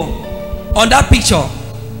couple on that picture,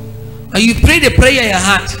 and you prayed a prayer in your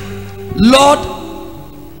heart. Lord,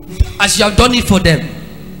 as you have done it for them,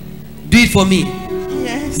 do it for me.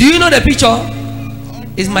 Yes. Do you know the picture?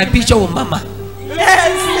 It's my picture with mama.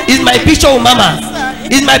 Yes. It's my picture with mama.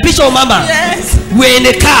 It's my picture with mama. Yes. We're in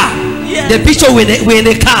a car. Yes. The picture we're in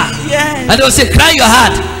a car. Yes. And they'll say, cry your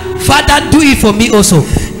heart, Father, do it for me also.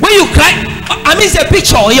 When you cry, I mean, it's a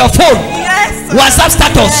picture on your phone. Yes. WhatsApp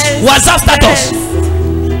status. Yes. WhatsApp status. Yes.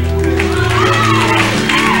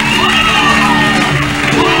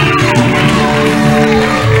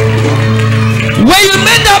 When you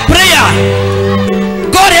made that prayer,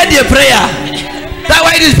 God heard your prayer. That's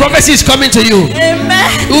why this prophecy is coming to you.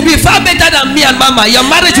 Amen. It will be far better than me and mama. Your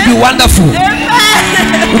marriage will be wonderful.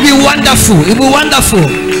 It will be wonderful. It will be wonderful.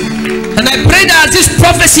 And I pray that as this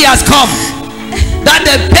prophecy has come, that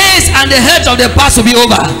the pains and the hurt of the past will be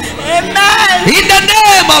over. Amen. In the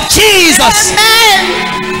name of Jesus.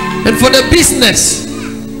 Amen. And for the business,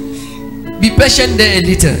 be patient there a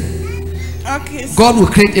little. Okay. God will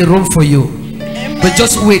create a room for you. Amen. But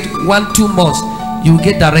just wait 1-2 months, you will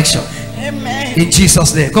get direction. Amen. In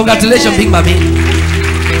Jesus' name. Congratulations, Big Mommy.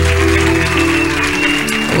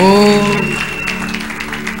 Oh,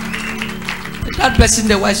 that person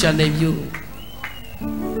there, what's your name? You?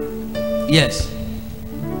 Yes.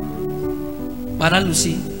 Madam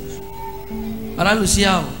Lucy. Madam Lucy,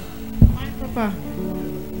 how? Papa.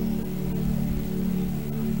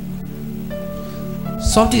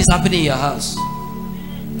 Something is happening in your house.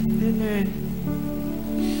 Amen.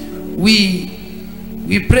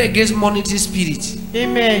 We pray against monetary spirit.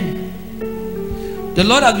 Amen. The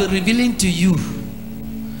Lord has been revealing to you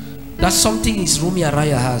that something is roaming around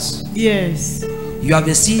your house. Yes. You have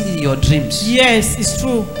been seeing it in your dreams. Yes, it's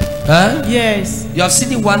true. Huh? Yes. You have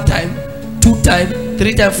seen it 1 time, 2 times,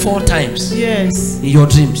 3 times, 4 times. Yes. In your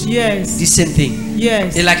dreams. Yes. The same thing.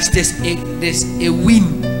 Yes. It's like there's a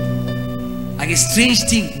wind, like a strange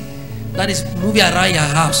thing that is moving around your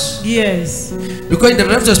house. Yes. Because in the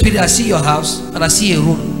realms of spirit, I see your house and I see a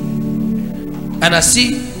room, and I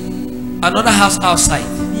see another house outside.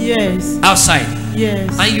 Yes. Outside.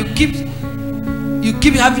 Yes. And you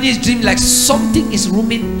keep having this dream like something is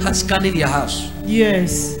roaming and scanning your house.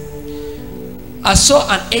 Yes. I saw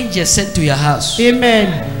an angel sent to your house.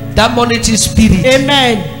 Amen. That monetary spirit.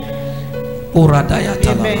 Amen.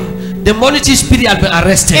 Amen. The monetary spirit has been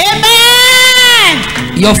arrested.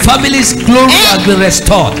 Amen. Your family's glory has been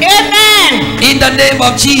restored. Amen. In the name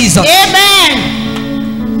of Jesus. Amen.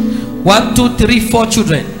 1, 2, 3, 4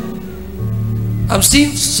 children. I'm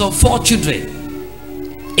seeing some 4 children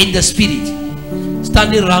in the spirit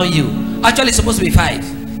standing around you. Actually, it's supposed to be 5.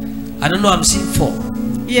 I don't know. I'm seeing 4.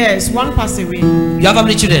 Yes, one passed away. You have how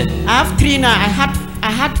many children? I have 3 now. I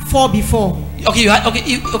had 4 before. Okay,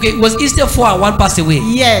 it was instead 4 and 1 passed away.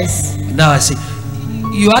 Yes. Now I see.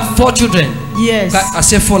 You had 4 children. Yes. I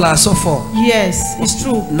said 4, I saw 4. Yes, it's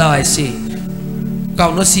true. Now I see.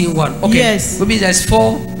 I'm not seeing 1. Okay. Yes. Maybe there's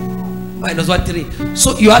 4 minus 1, 3.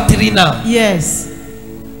 So you have 3 now. Yes.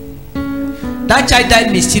 That child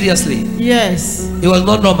died mysteriously. Yes. It was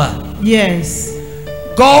not normal. Yes.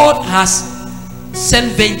 God has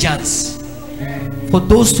sent vengeance for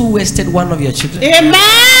those who wasted one of your children. Amen.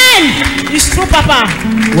 It's true, Papa.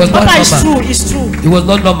 It was Papa, not it's normal. true. It's true. It was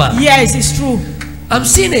not normal. Yes, it's true. I'm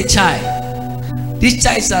seeing a child. This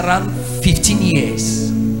child is around 15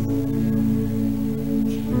 years.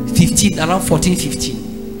 15, around 14,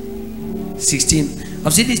 15, 16.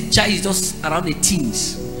 I'm seeing this child is just around the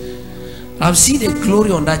teens. I'm seeing the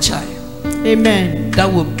glory on that child. Amen.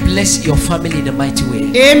 That will bless your family in a mighty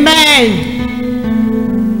way. Amen.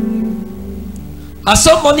 As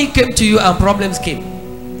some money came to you and problems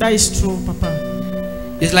came. That is true,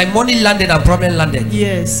 Papa. It's like money landed and problem landed.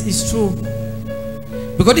 Yes, it's true.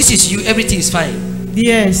 Because this is you, everything is fine.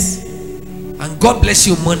 Yes. And God bless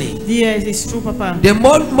you money. Yes, it's true, Papa. The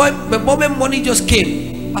moment money just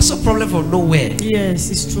came, I saw problem from nowhere. Yes,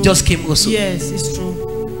 it's true. Just came also. Yes, it's true.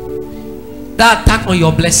 That attack on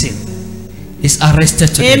your blessing is arrested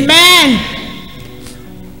today. Amen.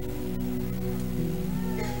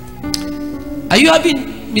 Are you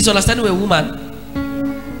having misunderstanding with a woman?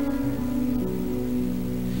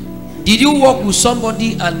 Did you walk with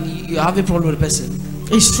somebody and you have a problem with the person?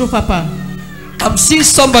 It's true, Papa. I'm seeing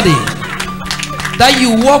somebody that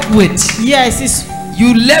you walk with. Yes, it's.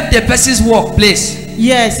 You left the person's workplace.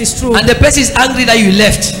 Yes, it's true. And the person is angry that you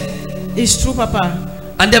left. It's true,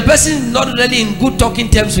 Papa. And the person is not really in good talking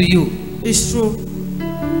terms with you. It's true.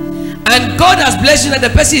 And God has blessed you, and the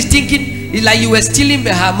person is thinking it's like you were stealing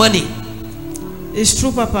her money. It's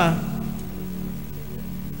true, Papa.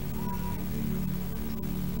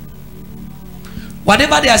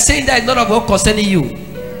 Whatever they are saying that is not of God concerning you,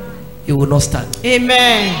 it will not stand.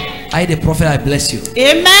 Amen. I, the prophet, I bless you.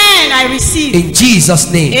 Amen. I receive. In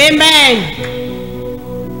Jesus' name. Amen.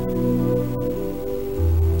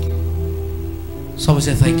 Someone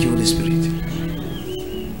say, thank you, Holy Spirit.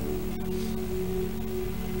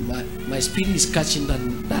 My spirit is catching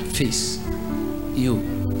that face.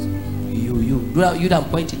 You that I'm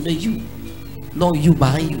pointing. No, you. No, you,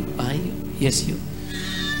 behind you. Behind you. Yes, you.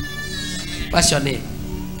 What's your name?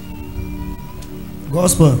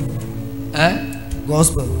 Gospel. Eh?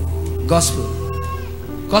 Gospel. Gospel.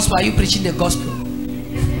 Gospel, are you preaching the gospel?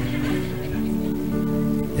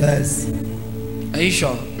 Yes. Are you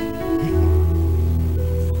sure?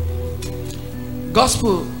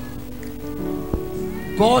 Gospel.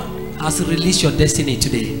 God has released your destiny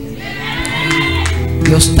today.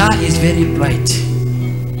 Your star is very bright.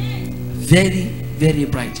 Very, very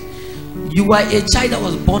bright. You are a child that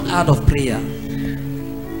was born out of prayer.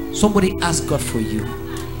 Somebody asked God for you.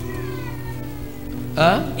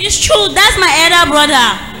 It's true. That's my elder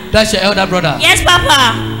brother. That's your elder brother? Yes,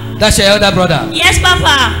 Papa. That's your elder brother? Yes,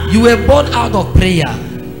 Papa. You were born out of prayer.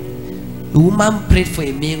 The woman prayed for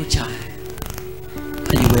a male child.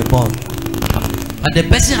 And you were born. And the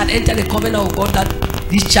person had entered the covenant of God that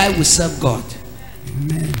this child will serve God.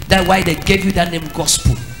 Amen. That's why they gave you that name,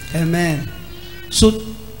 Gospel. Amen. So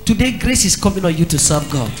today grace is coming on you to serve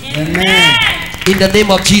God. Amen. In the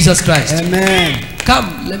name of Jesus Christ. Amen.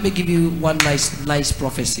 Come, let me give you one nice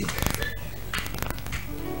prophecy.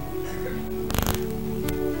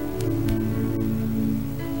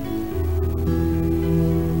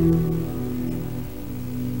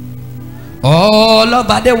 All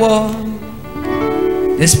over the world,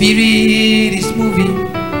 the Spirit is moving.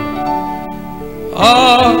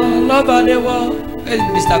 All over the world. Where's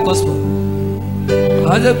Mr. Gospel?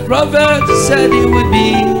 As the prophet said it would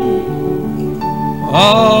be.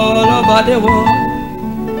 All over the world,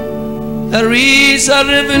 there is a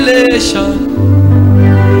revelation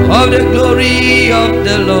of the glory of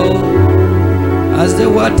the Lord as the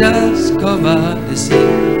waters cover the sea.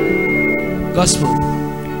 Gospel.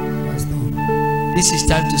 This is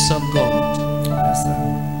time to serve God.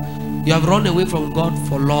 You have run away from God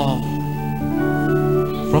for long.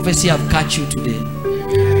 Prophecy have catch you today.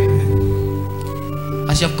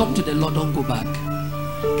 As you have come to the Lord, don't go back.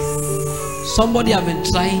 Somebody have been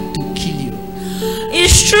trying to kill you.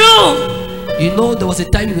 It's true. You know, there was a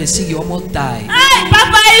time you were sick, you almost died. Hey,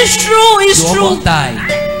 Papa, it's true. It's you true. almost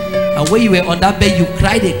died. And when you were on that bed, you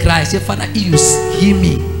cried a cry. Say, Father, if you hear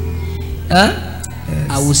me, yes.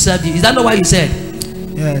 I will serve you. Is that not what you said?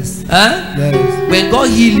 Yes. Yes. When God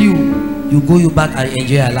heal you, you go back and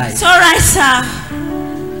enjoy your life. It's alright, sir.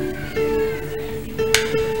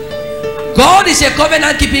 God is a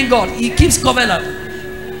covenant keeping God. He keeps covenant.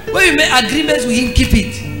 When we make agreements with him, keep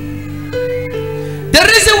it. The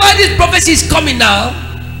reason why this prophecy is coming now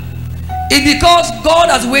is because God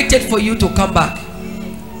has waited for you to come back.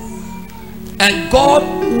 And God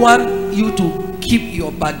wants you to keep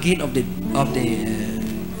your bargain of the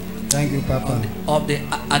thank you, Papa. Of the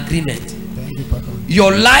agreement. Thank you, Papa.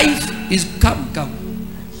 Your life is come.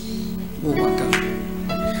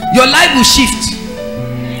 Your life will shift.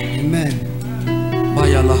 Amen.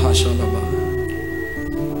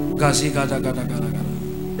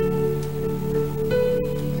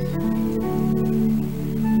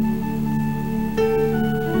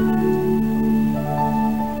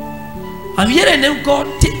 I'm hearing a name called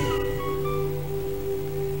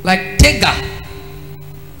like Tega.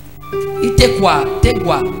 Tegwa,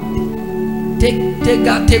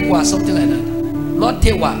 something like that. Not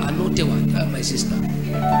Tewa, I know Tewa, my sister.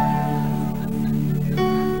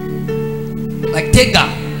 Like Tegwa,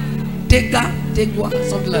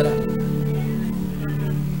 something like that.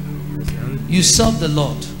 You serve the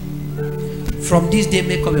Lord. From this day,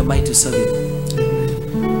 make up your mind to serve Him.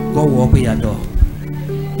 God will open your door.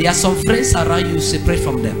 There are some friends around you, separate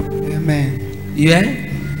from them. Amen. Yeah?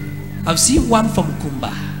 I've seen one from Kumba.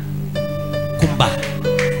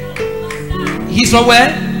 He's from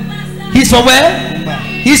where? He's from where?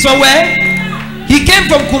 He's from where? He came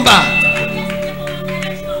from Kumba.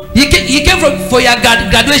 He came from for your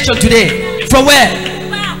graduation today. From where?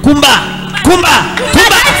 Kumba.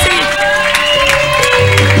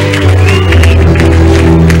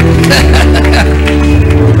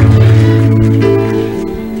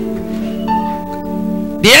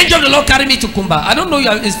 The angel of the Lord carried me to Kumba. I don't know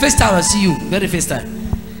you. It's first time I see you. Very first time.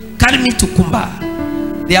 Carry me to Kumba.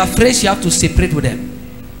 They are friends. You have to separate with them.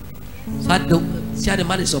 So the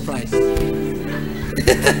man is surprised.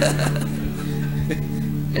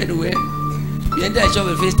 Anyway, you enter a shop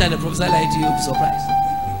the first time the prophesy like you, you'll be surprised.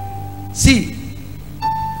 See,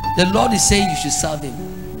 the Lord is saying you should serve Him.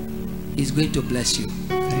 He's going to bless you.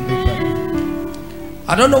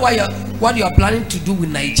 I don't know what you are planning to do with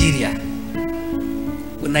Nigeria.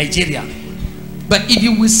 But if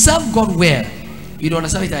you will serve God well, you don't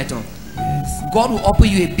understand it at all. Yes. God will open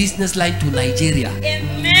you a business line to Nigeria.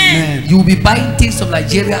 Amen. You will be buying things from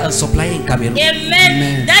Nigeria and supplying in Cameroon.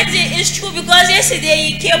 Amen. That is true, because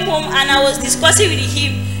yesterday he came home and I was discussing with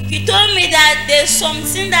him. He told me that there's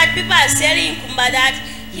something that people are selling in Kumba that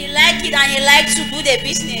he liked it and he likes to do the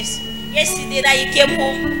business. Yesterday that he came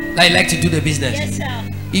home. That he likes to do the business. Yes, sir.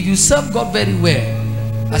 If you serve God very well,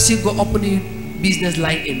 I see God opening business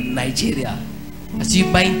line in Nigeria. I see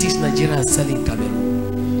you buying things in Nigeria and selling in Cameroon.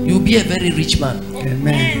 You'll be a very rich man.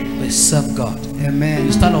 Amen. But serve God. Amen.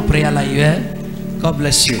 You stand on prayer line, you hear? God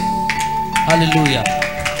bless you. Hallelujah.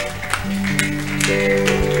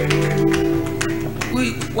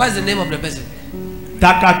 What's the name of the person?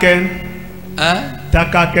 Takaken. Huh?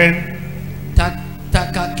 Takaken.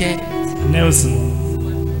 Takaken. Nelson.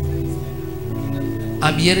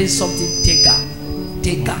 I'm hearing something.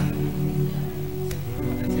 Tega.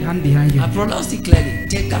 Hand behind you. I pronounced it clearly.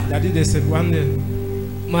 Tega. Daddy, they said one day.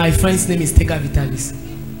 My friend's name is Tega Vitalis.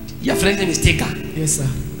 Your friend's name is Tega. Yes, sir.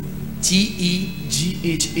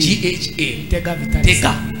 T-E-G-H-A. Tega Vitalis.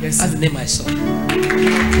 Tega. Yes, that's the name I saw.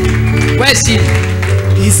 Where is he?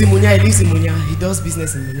 He's in Munya. He lives in Munya. He does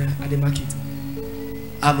business in Munya at the market.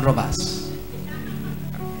 Armed robbers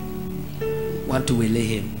want to waylay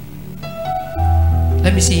him.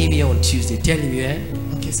 Let me see him here on Tuesday. Tell him, yeah?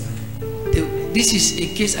 Okay, sir. This is a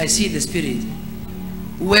case I see in the spirit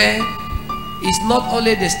where it's not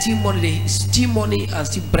only the steal money, they steal money and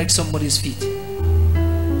still break somebody's feet.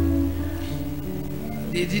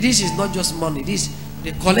 This is not just money.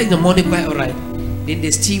 They collect the money quite alright, then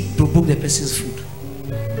they still provoke the person's food.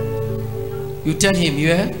 You tell him,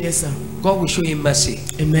 yeah? Yes, sir. God will show him mercy.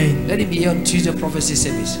 Amen. Let him be here on Tuesday prophecy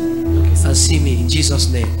service. Okay, and see me in Jesus'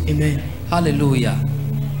 name. Amen. Hallelujah.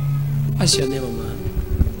 What's your name, Mama?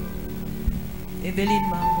 Evelyn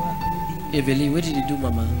Mangwa. Evelyn, what did you do,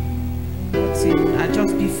 Mama? I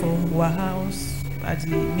just be from our house at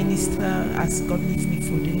the minister as God leave me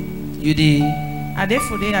for day. You did? I did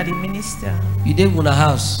for day at the minister. You did in a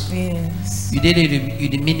house? Yes. You did you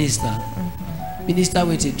the minister? Minister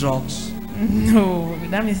with the drugs? No,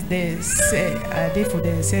 that means I did for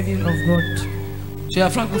the serving of God. So you are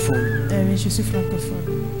francophone? Je suis francophone.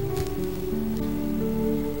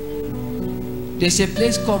 There's a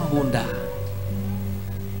place called Bunda.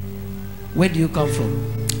 Where do you come from?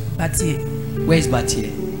 Batie. Where is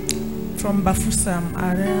Batie? From Bafoussam,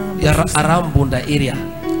 around Bunda area.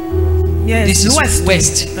 Yes. This is west.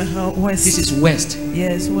 West. This is west.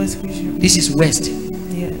 Yes, west region. This is west.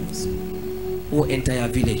 Yes. who enter your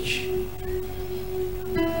village.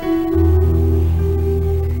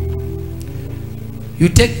 You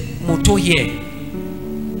take moto here.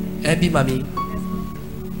 Ebi mami.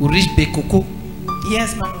 You reach Bekoko.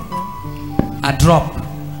 Yes, man of God. I drop.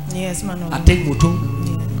 Yes, man of God. I take moto.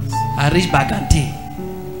 Yes. I reach Bagante.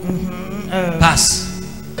 Pass.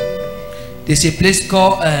 There's a place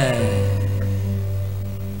called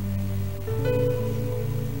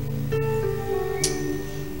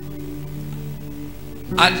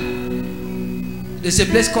there's a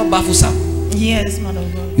place called Bafusam. Yes, man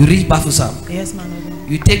of God. You reach Bafusam. Yes, man of God.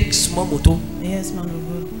 You take small moto. Yes, man of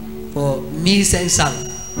God. For me sensang.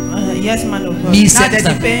 Yes, man of God. Me Now that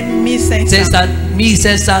sensang. you pay me sensang. Me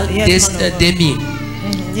sensang. Yes, This man of God. demi.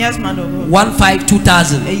 Yes, man of God. 1,500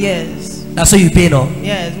 2,000. Yes. That's what you pay now.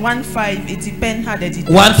 Yes, 1,500. It depends how that it.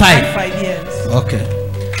 1,500. 1,500. Yes. Okay.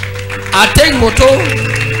 I take moto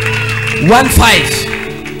 1,500.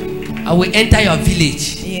 I will enter your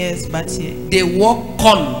village. Yes, but yeah. They walk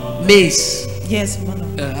corn, maize. Yes, man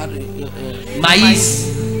of maize,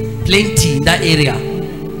 plenty in that area.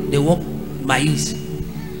 They walk maize.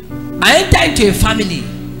 I enter into a family.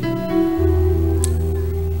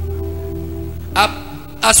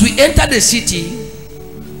 As we enter the city,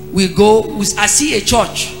 we go. I see a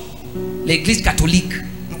church, l'Église catholique.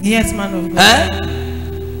 Yes, man of God.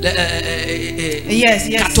 Yes,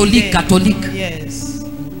 yes. Catholique. Yes.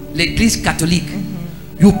 L'Église catholique.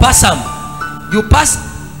 You pass them. You pass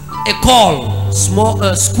a call,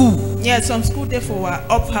 small school. Yes, some school there for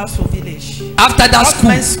up house for village. After that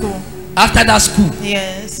school. After that school.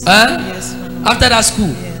 Yes. Yes. After that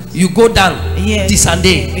school, you go down. Yes. This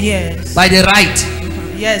Sunday. Yes. By the right.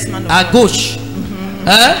 Yes, man. A gauche.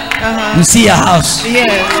 You see your house.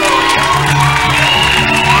 Yes.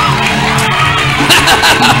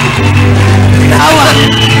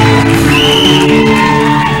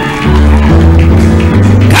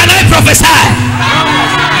 Can I prophesy?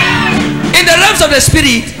 In the realms of the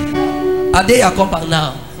spirit, are they a compound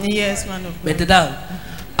now? Yes, man of God. Bend it down.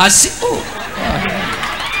 I see. Oh.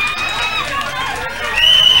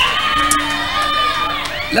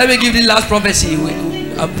 Let me give the last prophecy.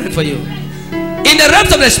 I'll pray for you. In the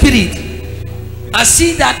realms of the spirit, I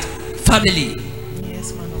see that family.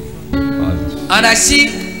 Yes, man of God. And I see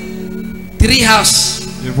 3 houses.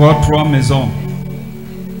 Je vois 3 maisons.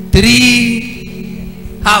 3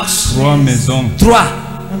 houses. 3 maisons.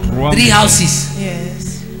 3 houses.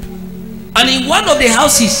 Yes. And in one of the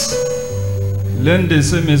houses, l'une de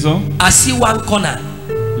ces maisons, I see one corner.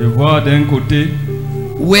 Je vois d'un côté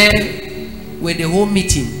where the whole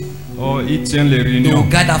meeting. Oh, il tient les réunions. They will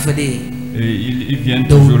gather for the. Et il vient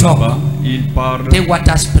toujours là-bas. Il parle. They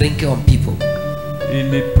water sprinkle on people.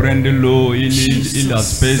 Il prend de l'eau. Il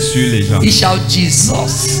asperge sur les gens. He shout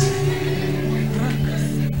Jesus.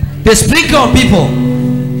 They sprinkle on people.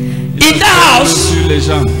 In the house, sur les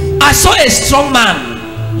gens. I saw a strong man.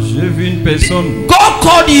 J'ai vu une personne. God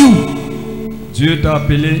called you. Dieu t'a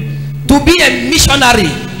appelé. To be a missionary.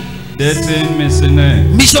 D'être un mercenaire.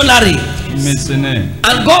 Missionary. Mercenaire.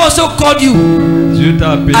 And God also called you. Dieu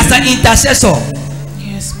t'a appelé. As an intercessor.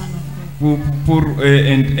 Yes, man of God. Pour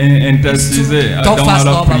intercéder dans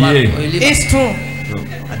la prière. It's true.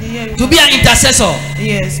 To be an intercessor.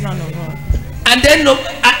 Yes, man of God. And then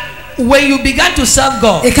when you began to serve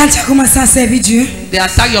God, et quand tu as commencé à servir Dieu, they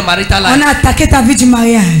attack your marital life. On a attaqué ta vie du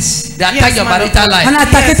mariage. They attack your marital life. On a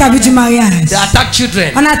attaqué ta vie du mariage. They attack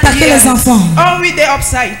children. On a attaqué les enfants. Oh, we they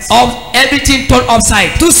upside. Everything turned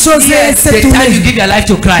upside. Toutes choses The s'est time tourné. you give your life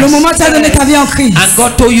to Christ. Le moment où tu as donné ta vie en Christ. And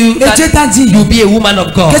God told you Et Dieu t'a dit you'll be a woman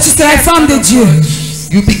of God. que tu seras une femme de Dieu.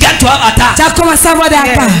 You began to have attacks. Tu as commencé à avoir des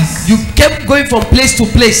attaques. You kept going from place to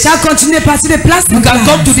place. Tu as continué à partir de place en You can place.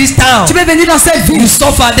 come to this town. Tu peux venir dans cette ville. You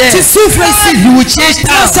suffer there. Tu souffres ici. You will change Tu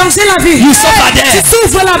vas town. changer la vie. You suffer there. Tu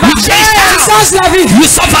souffres là-bas. You change town. Tu changes la vie. You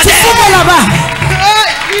suffer Tu there. souffres là-bas. Oh,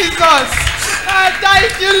 Jesus.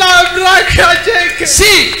 Thank you, Lord.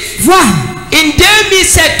 See, Vois. in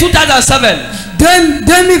 2007,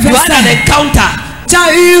 2025. you had an encounter. Tu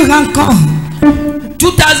as eu une rencontre.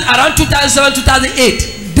 Around 2007, 2008.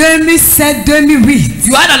 2007, 2008.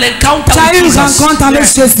 You had an encounter Tu as with eu une Jesus. rencontre avec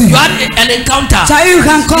Jésus. You had an encounter. Tu as eu une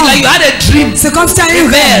rencontre. Like you had a dream. C'est comme si tu as eu un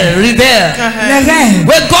rêve. Rêve. Le rêve.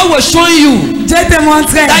 Where God was showing you Dieu te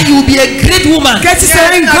montrait that you will be a great woman. que tu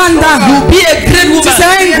serais une grande dame. You will be a great woman. Tu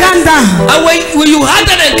serais une grande dame. And when you had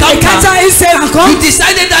that Et quand tu encounter, as eu cette rencontre, you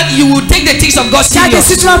decided that you will take the things of God tu as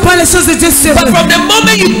décidé serious. tu vas prendre les choses de Dieu sérieux. But from the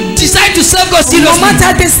moment you decide to serve God Au moment où tu seriously,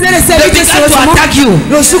 as décidé de they servir Dieu began to sérieusement, attack you.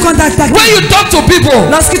 le jour qu'on t'attaque, When you talk to people,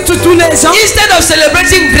 lorsque tu tournes les gens, instead of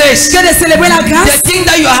celebrating grace, que de célébrer la they grâce, think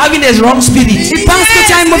that you are having a wrong spirit. ils pensent que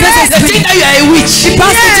tu as un mauvais They esprit. think that you are a witch. Ils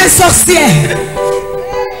pensent que tu es sorcière.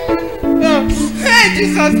 Hey,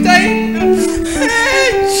 Jesus,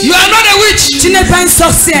 You are not a witch. Tu n'es pas une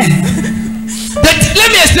sorcière. Let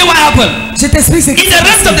me explain what happened. Je t'explique ce qui In the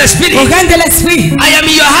rest of the spirit, au règne de l'esprit. I am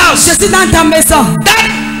in your house. Je suis dans ta maison.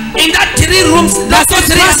 In that 3 rooms, that's Dans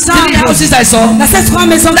ces three houses I saw. Dans ces 3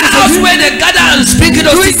 maisons The que house j'ai vues, where they gather and sprinkle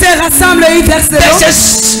those où ils things. se rassemblent et ils versent de l'eau.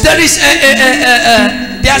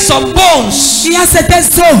 There are some bones. Il y a certains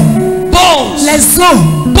os. Bones. Les os.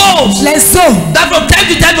 Bones. Les os. That from time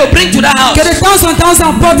to time will bring to the house. Que de temps en temps, on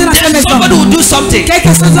emporte dans cette Then maison. somebody will do something.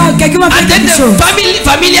 Quelqu'un va faire And then quelque chose. the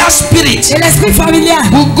familiar spirit Et l'esprit familial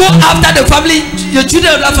will go after the family, the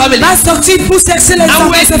children of that family. va sortir pour chercher les And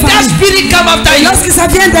enfants de when cette that famille. spirit come after Et you, lorsque ça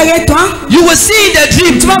vient derrière toi, you will see in the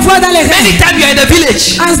dream. tu vas voir dans les Many rêves. times you are in the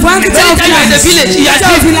village. En voyant que tu es Many au times you are in the village. You village. are Tu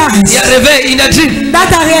es au dream. village. You are réveillé in the dream. Dans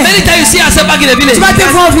ta rêve. Many times you see yourself back in the village. Tu vas te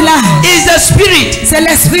voir au village. It's the spirit. C'est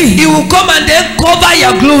l'esprit. He will come and then cover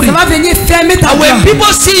your glory. Ça va venir fermer ta And when gloire.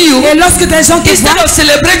 people see you, Et lorsque des gens te instead voient, of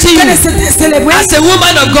celebrating que you de célébrer as a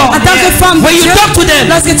woman of God, en tant que femme de when you Dieu, talk to them,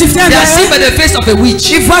 lorsque tu fais un they are seen verre, by the face of a witch.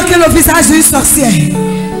 ils voient que le visage d'une sorcière.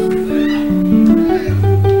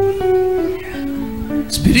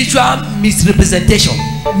 Spiritual misrepresentation.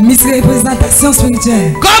 Misreprésentation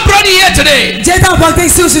spirituelle. God brought you here today Dieu t'a apporté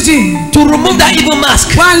ici aujourd'hui to remove that evil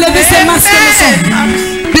mask. pour enlever ces masques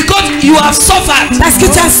méchants. Because you have suffered. Parce que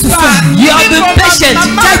tu as souffert. You have been patient.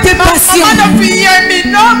 Tu as été patient.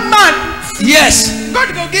 No man. Yes.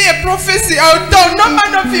 God go give a prophecy. Although no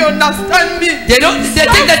man of you understand me. They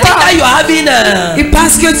think that you are having Ils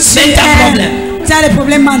pensent que tu as des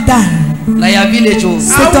problèmes mentaux. Like a village.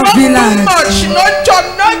 C'est ton village. No job,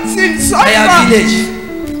 nothing. Like a village.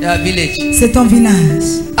 Your village. C'est ton village.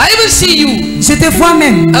 I even see you. Je te vois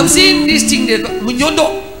même. I'm seeing this thing. Munyondo.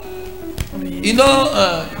 You know,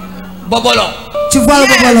 Bobolo. Tu vois le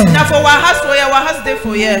bobolo. Now for our house there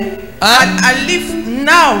for here. I live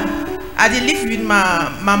now. I dey live with my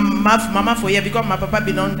mama for here because my papa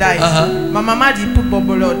be don die. My mama dey put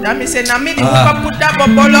bobolo. That means say na me dey go put that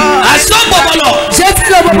bobolo. I saw bobolo. J'ai vu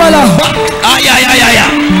le bobolo.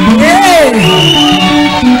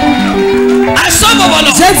 I saw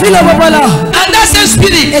bobolo. J'ai vu le bobolo. And that same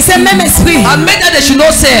spirit. Et c'est le même esprit. I made that they should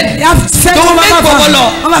not say. Il a fait Don't make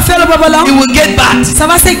bobolo. On va faire le bobolo. You will get back. Ça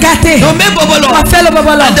va s'écarter. Don't make bobolo. On va faire le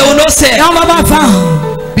bobolo. And they will not say. Et on va pas vendre.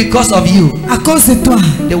 Because of you. À cause de toi.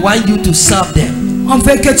 They want you to serve them. On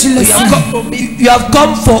veut que tu le sers. You have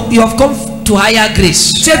come to higher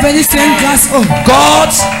grace. Tu es venu sur une grâce haute.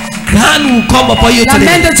 God's hand will come upon you La main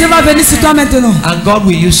today. de Dieu va venir sur toi maintenant. And God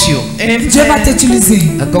will use you. Dieu va t'utiliser.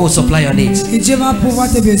 And God will supply your needs. Et Dieu va pouvoir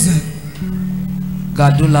tes besoins.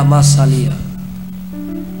 Gadula Masalia.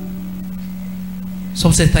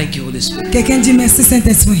 Some say thank you, Holy Spirit. Quelqu'un dit merci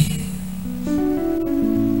Saint-Esprit.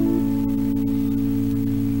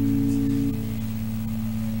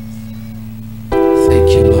 Thank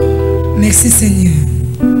you, Lord. Merci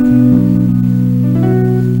Seigneur.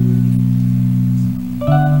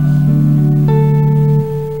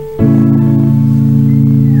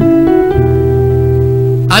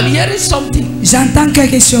 I'm hearing something. J'entends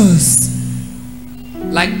quelque chose.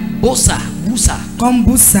 Like bossa, busa. Comme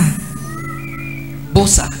Boussa.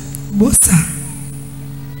 Bossa. Boussa.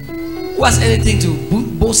 Who has anything to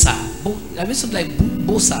bossa? I mean something like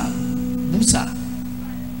bossa. Busa.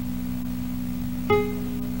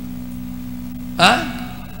 Huh?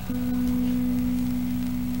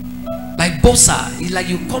 Like bossa. It's like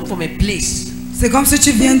you come from a place. C'est comme si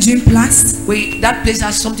tu viens d'une place. Wait, that place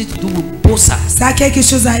has something to do with bossa. Ça a quelque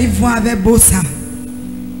chose à y voir avec Boussa.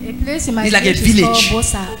 A place in my It's like a village is village. called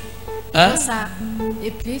Bosa. Huh? Bosa.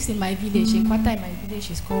 A place in my village, a quarter in my village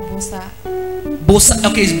is called Bosa. Bossa.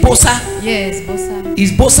 Okay, it's bossa. Yes, Bosa.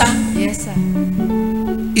 It's bossa. Yes, sir.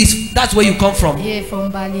 That's where you come from. Yeah,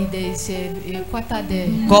 from Bali, there is a quarter there.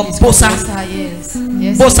 Called It's Bosa. Bosa, yes.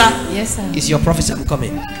 Yes, Bosa. sir. Yes, sir. It's your prophecy. I'm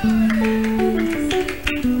coming.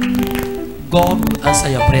 God will answer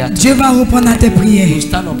your prayer. Dieu va répondre à tes prières. You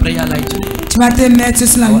stand on prayer line today. Tu vas te mettre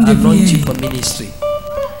sur la I will ligne de anoint you prière. for ministry,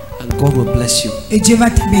 and God will bless you. Et Dieu va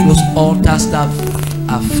te bénir. Those altars that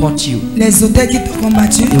have fought you, Les auteurs qui t'ont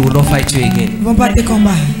combattu they will not fight you again. ne vont pas te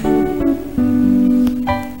combattre.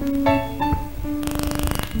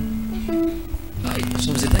 Right.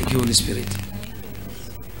 So say thank you, Holy Spirit.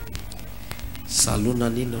 Saluna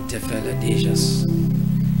Nino Tefele Dejas.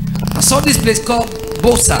 I saw this place called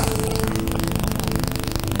Bosa.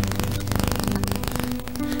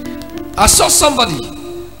 I saw somebody.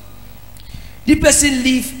 The person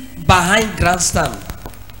live behind grandstand.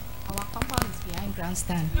 Our compound is behind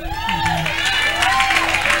grandstand.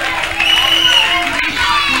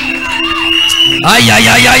 Ay.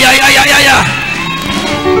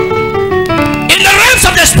 In the realms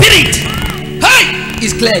of the spirit, hey,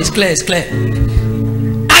 it's clear.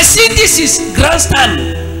 I see this is grandstand,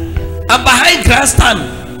 and behind grandstand,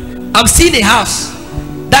 I'm seeing a house.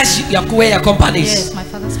 That's where your company is. Yes, my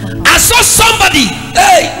father's compound. I saw somebody.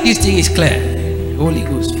 Hey, this thing is clear. Holy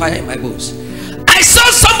Ghost, fire in my bones. I saw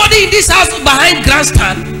somebody in this house behind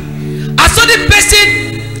grandstand. I saw the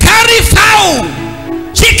person carry fowl,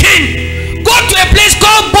 chicken, go to a place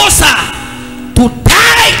called Bosa to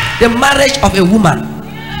tie the marriage of a woman.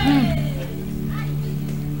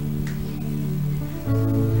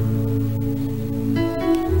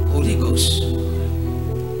 Holy Ghost.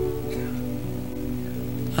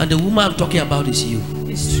 And the woman I'm talking about is you.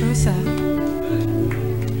 It's true, sir.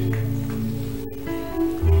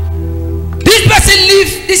 This person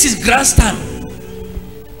live. This is grandstand.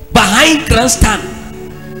 Behind grandstand,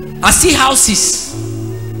 I see houses.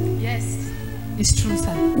 Yes, it's true,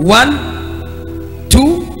 sir. 1,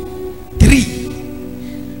 2,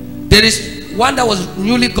 3. There is one that was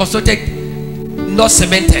newly constructed, not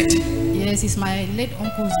cemented. Yes, it's my late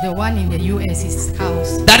uncle's, the one in the US, his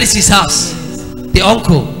house. That is his house. Yes. The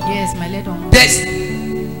uncle. Yes, my late uncle. There's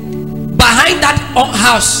behind that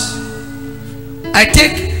house. I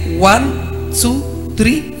take 1, 2,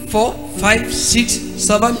 3, 4, 5, 6,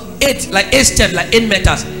 7, 8, like 8 steps, like 8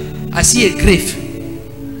 meters. I see a grave.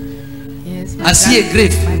 Yes, I see a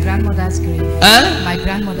grave. My grandmother's grave. My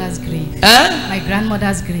grandmother's grave. My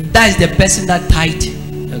grandmother's grave. That is the person that tied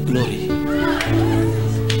her glory.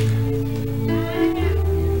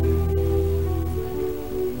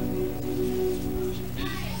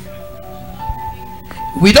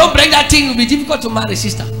 We don't break that thing, it will be difficult to marry,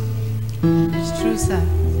 sister. It's true, sir.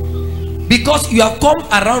 Because you have come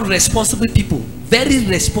around responsible people, very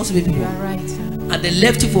responsible people. You are right, sir. And they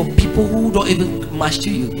left you for people who don't even match to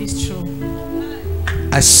you. It's true.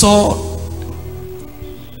 I saw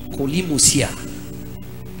Kolimusia.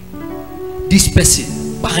 This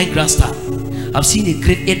person behind grandstand. I'm seeing a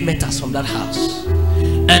great 8 meters from that house.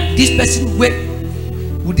 And this person went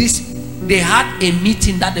with this. They had a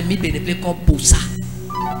meeting that they meet in a place called Bosa.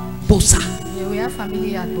 Bosa. Yeah, we have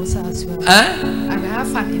family at Bosa as well. And we have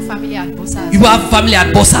family at Bosa as you have family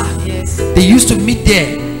at Bosa. Yes. They used to meet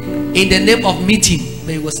there in the name of meeting,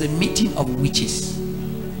 but it was a meeting of witches.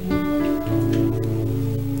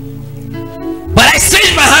 But I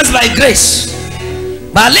stretched my hands by grace.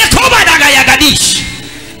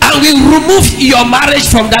 And we remove your marriage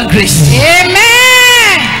from that grace.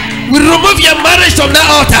 Amen. We remove your marriage from that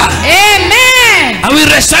altar. Amen. And we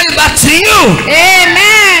restore it back to you.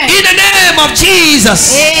 Amen. In the name of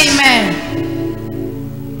Jesus. Amen.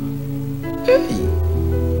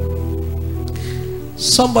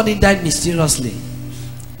 Somebody died mysteriously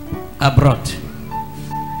abroad.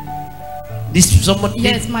 This somebody.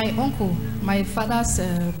 Yes, my uncle, my father's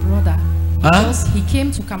brother. He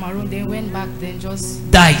came to Cameroon, then went back, then just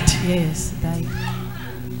died. Yes, died.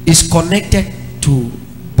 Is connected to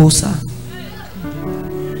Bosa.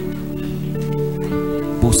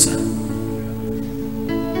 Bosa.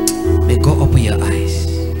 May God open your eyes.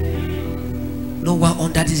 No one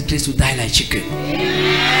under this grace to die like chicken.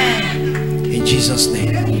 In Jesus'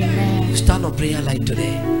 name. Amen. You stand on prayer like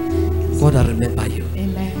today. God will remember you.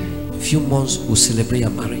 Amen. Few months will celebrate your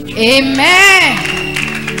marriage. Amen.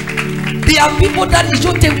 There are people that it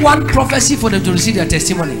should take one prophecy for them to receive their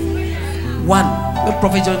testimony. One. When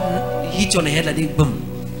prophecy hit you on the head, like this, boom.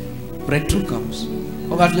 Breakthrough comes.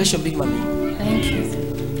 Congratulations, big mommy. Thank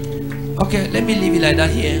you. Okay, let me leave it like that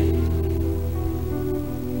here.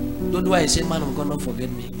 Don't know why I say, man of God, don't forget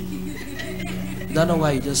me. Don't know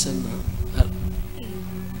why you just said no.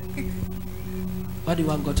 What do you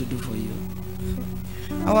want God to do for you?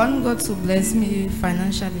 I want God to bless me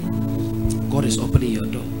financially. God is opening your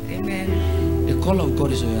door. Amen. The call of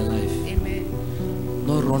God is on your life. Amen.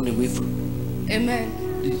 Not run away from. Amen.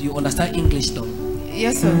 Did you understand English though?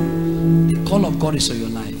 Yes, sir. The call of God is on your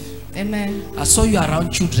life. Amen. I saw you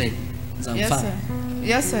around children. Yes, sir.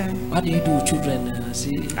 Yes, sir. What do you do with children?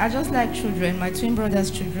 See? I just like children. My twin brother's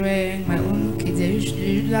children, my own kids. They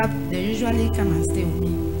usually come and stay with me.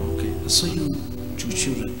 Okay. I saw you two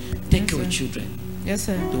children. Take care of children. Yes,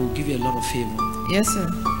 sir. They will give you a lot of favor. Yes, sir.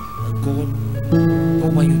 And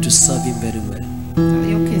God want you to serve Him very well.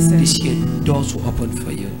 Okay, sir. This year, doors will open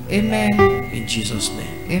for you. Amen. In Jesus'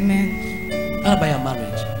 name. Amen. How about your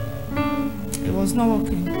marriage? It was not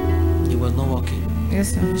working. It was not working.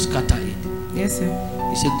 Yes, sir. You scatter it. Yes, sir.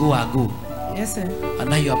 You say, go, I go. Yes, sir. And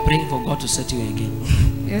now you are praying for God to set you again.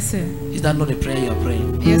 Yes, sir. Is that not a prayer you are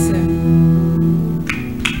praying? Yes, sir.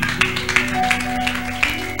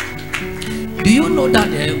 Do you know that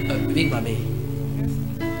Big Mommy?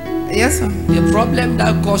 Yes, sir. The problem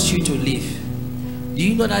that caused you to leave, do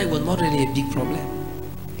you know that it was not really a big problem?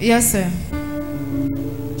 Yes, sir.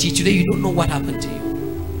 See, today you don't know what happened to you.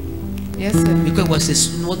 Yes, sir. Because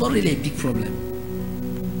it was not really a big problem.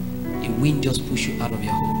 A wind just pushed you out of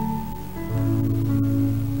your home.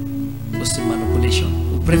 It was a manipulation.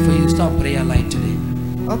 We'll pray for you. Start prayer line today.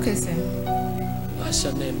 Okay, sir. What's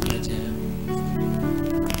your name,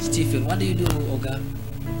 Stephen? What do you do, Oga?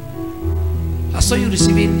 I saw you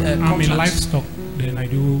receiving contracts. I'm in livestock, then I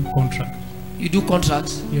do contract. You do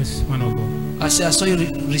contracts? Yes, man of God. I saw you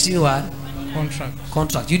receiving what? Contract.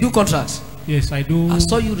 Contract. You do contracts? Yes, I do. I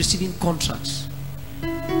saw you receiving contracts.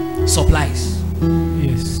 Supplies.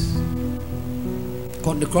 Yes.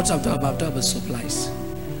 The contract I'm talking about supplies.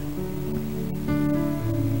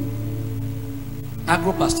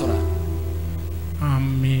 Agro-pastoral.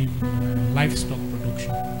 I'm in livestock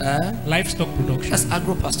production. Livestock production. That's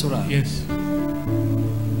agro-pastoral. Yes.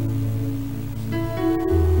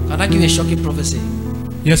 Can I give you a shocking prophecy?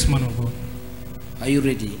 Yes, man of God. Are you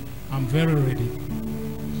ready? I'm very ready.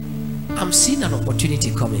 I'm seeing an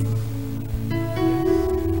opportunity coming.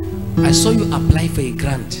 I saw you apply for a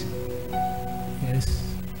grant. Yes.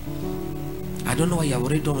 I don't know why you have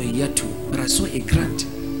already done a year two, but I saw a grant.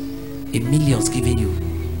 A millions given you.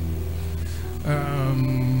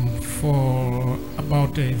 For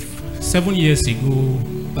about 7 years ago,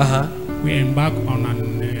 we embarked on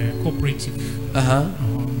a cooperative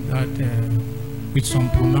that with some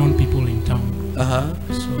pronoun people in town.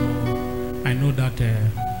 So I know that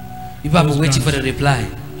you have been waiting for the reply.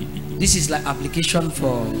 This is like application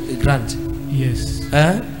for a grant. Yes.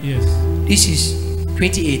 Yes. This is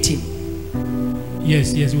 2018.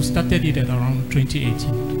 Yes, yes. We started it at around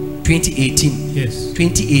 2018. 2018. Yes.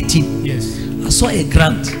 2018. Yes. I saw a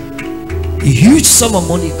grant, a huge sum of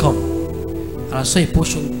money come, and I saw a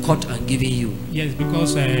portion cut and given you. Yes,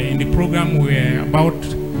 because in the program we're about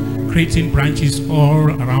creating branches all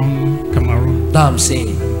around Cameroon. That I'm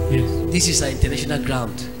saying. Yes. This is an international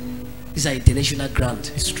grant. This is an international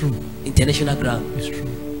grant. It's true. International grant. It's true.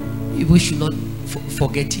 We should not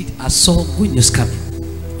forget it. I saw good news coming.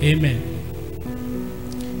 Amen.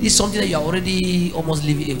 It's something that you are already almost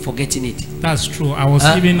living and forgetting it. That's true. I was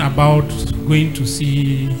even about going to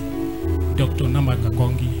see Dr.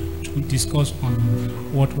 Namakakongi to discuss on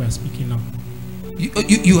what we are speaking now.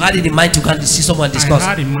 You had it in mind to go and see someone discuss? I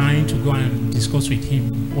had in mind to go and discuss with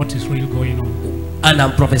him what is really going on. And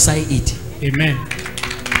I'm prophesying it. Amen.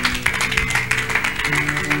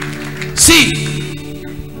 See,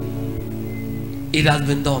 it has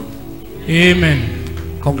been done.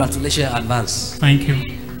 Amen. Congratulations in advance. Thank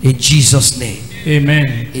you. In Jesus' name.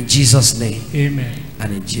 Amen. In Jesus' name. Amen.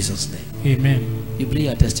 And in Jesus' name. Amen. You bring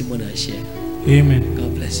your testimony and share. Amen.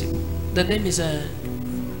 God bless you. The name is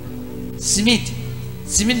Smith.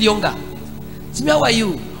 Smith Yonga. Smith, how are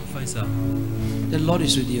you? Fine, sir. The Lord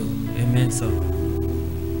is with you. Amen, sir.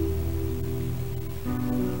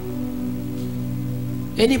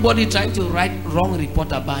 Anybody trying to write wrong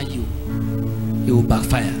report about you, it will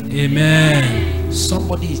backfire. Amen.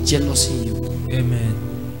 Somebody is jealous in you. Amen.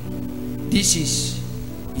 This is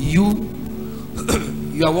you.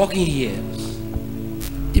 You are walking here.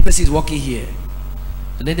 The person is walking here,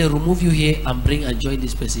 and then they remove you here and bring and join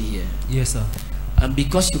this person here. Yes, sir. And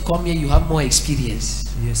because you come here, you have more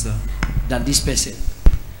experience. Yes, sir. Than this person.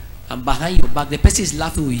 And behind your back, the person is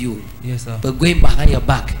laughing with you. Yes, sir. But going behind your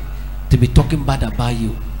back to be talking bad about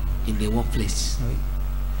you in the workplace. Right.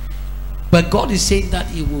 But God is saying that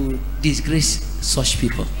He will disgrace such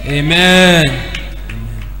people. Amen.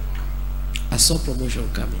 I saw promotion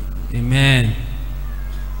coming. Amen.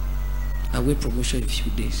 I wait promotion in a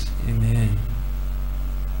few days. Amen.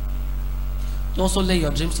 Don't also let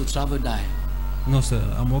your dreams to travel die. No, sir.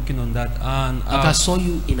 I'm working on that. And I saw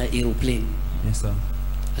you in an aeroplane. Yes, sir.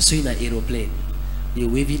 I saw you in an aeroplane. You're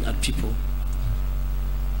waving at people.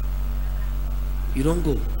 You don't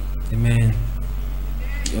go. Amen.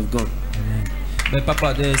 You have gone. Amen. But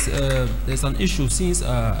Papa, there's an issue since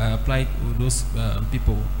I applied with those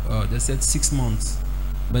people. They said 6 months,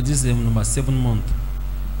 but this is the number 7 month.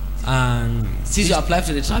 And since you applied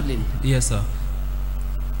for the traveling. Yes, sir.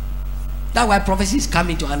 That's why prophecy is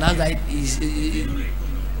coming to announce that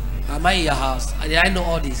am I in your house? And I know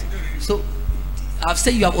all this. So I've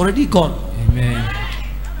said you have already gone. Amen.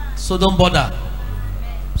 So don't bother.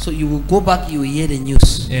 So you will go back, you will hear the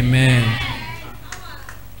news. Amen.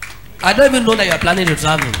 I don't even know that you are planning to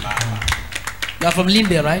travel. You are from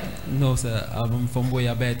Limbe, right? No, sir. I'm from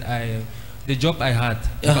Boya, but the job I had,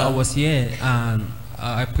 I was here and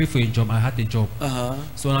I prayed for a job. I had a job.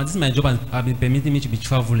 So now this is my job and I've been permitting me to be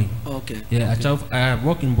traveling. Okay. Yeah, okay. I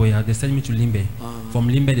work in Boya. They sent me to Limbe. From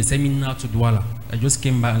Limbe, they sent me now to Douala. I just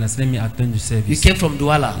came back and I said, let me attend the service. You came from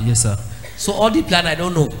Douala? Yes, sir. So all the plan I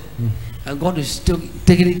don't know. And God is still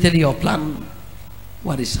telling your plan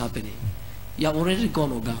what is happening. You have already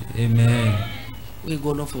gone, Oga. Amen. We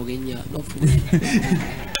go not forget you. Not forget.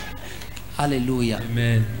 Hallelujah.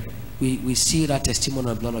 Amen. We see that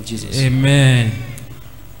testimony of the blood of Jesus. Amen.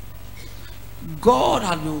 God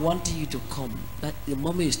has been wanting you to come. That the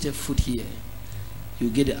moment you step foot here, you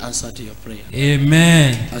get the answer to your prayer.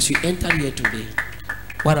 Amen. As you enter here today,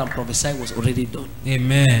 what I'm prophesying was already done.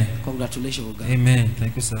 Amen. Congratulations, God. Amen.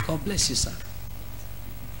 Thank you, sir. God bless you, sir.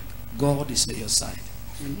 God is on your side.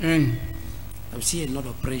 Amen. I'm seeing a lot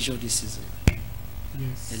of pressure this season.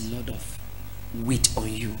 Yes. A lot of weight on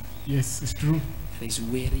you. Yes, it's true. And it's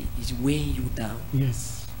weighing you down.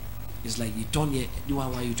 Yes. It's like you turn here, this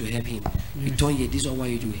one want you to help him. Yes. You turn here, this one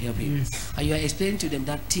want you to help him. Yes. And you are explaining to them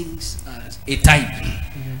that things are a type.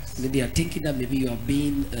 Yes. And they are thinking that maybe you are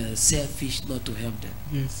being selfish not to help them.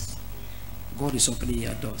 Yes. God is opening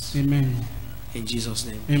your doors. Amen. In Jesus'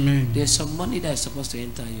 name. Amen. There's some money that is supposed to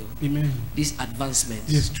enter you. Amen. These advancements.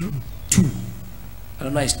 Yes, true. 2. I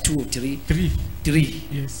don't know, it's 2 or 3. 3. 3.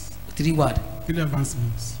 Yes. 3 what? 3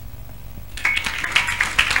 advancements.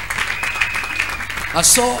 I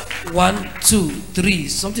saw 1, 2, 3,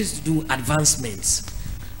 something to do advancements,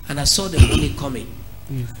 and I saw the money coming.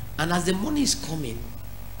 Yes. And as the money is coming,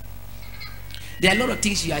 there are a lot of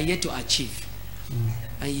things you are yet to achieve,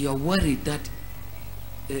 and you are worried that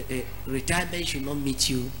retirement should not meet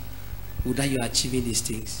you without you achieving these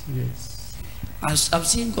things. Yes. As I'm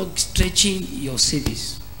seeing God stretching your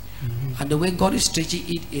service, and the way God is stretching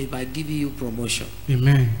it is by giving you promotion.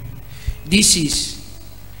 Amen. This is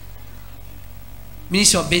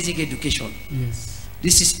Ministry of Basic Education. Yes.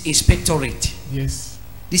 This is inspectorate. Yes.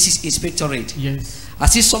 This is inspectorate. Yes. I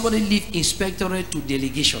see somebody leave inspectorate to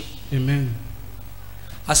delegation. Amen.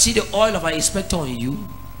 I see the oil of an inspector on you.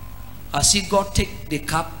 I see God take the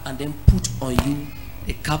cap and then put on you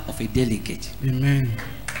the cap of a delegate. Amen.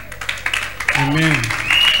 Amen.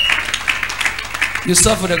 You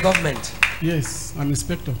serve for the government. Yes, I'm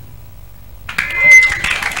inspector.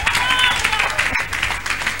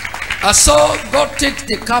 I saw God take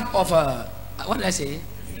the cap of a, what did I say?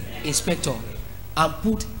 Inspector, and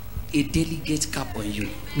put a delegate cap on you.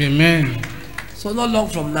 Amen. So not long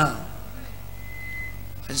from now,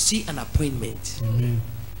 I see an appointment. Amen.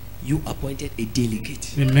 You appointed a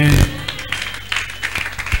delegate. Amen.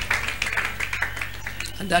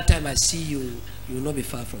 And that time I see you, you will not be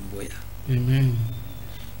far from Boya. Amen.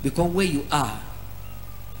 Because where you are,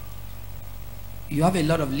 you have a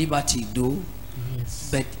lot of liberty though, yes,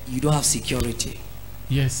 but you don't have security.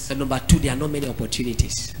 Yes. And number 2, there are not many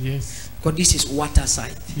opportunities. Yes. Because this is water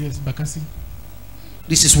side. Yes, Bakassi.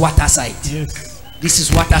 This is water side. Yes. This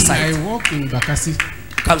is water side. I walk in Bakassi.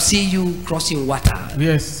 Can see you crossing water.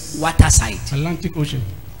 Yes. Water side. Atlantic Ocean.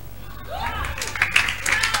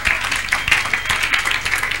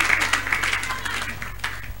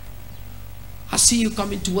 I see you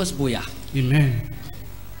coming towards Boya. Amen.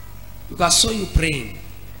 Because I saw you praying.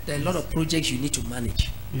 There are a lot of projects you need to manage.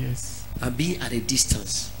 Yes. And being at a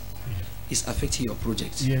distance is affecting your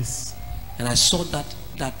project. Yes. And I saw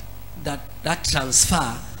that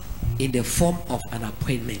transfer in the form of an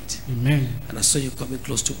appointment. Amen. And I saw you coming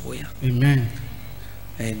close to Boya. Amen.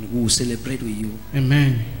 And we will celebrate with you.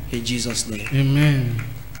 Amen. In Jesus' name. Amen.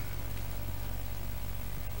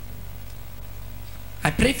 I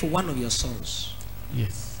pray for one of your sons.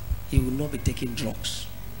 Yes. He will not be taking drugs.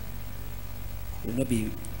 He will not be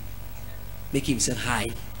making himself high.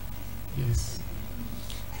 Yes.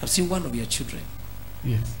 I've seen one of your children.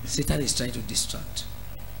 Yes. Satan is trying to distract.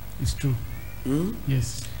 It's true. Hmm?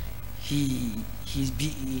 Yes.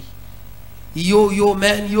 Yo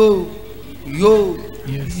man, yo,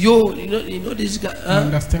 yes, yo, you know this guy. I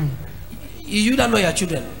understand. You don't know your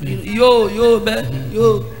children. Yeah. Yo man,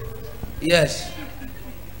 yo, yes.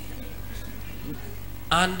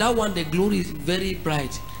 And that one, the glory is very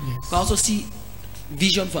bright. Yes. I also see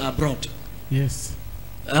vision for abroad. Yes.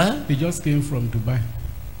 Huh? He just came from Dubai.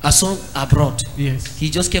 A son abroad. Yes. He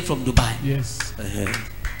just came from Dubai. Yes.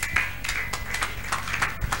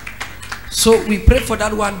 So we pray for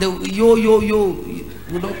that one. Will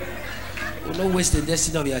not waste the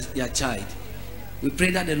destiny of your child. We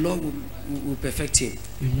pray that the Lord will perfect him.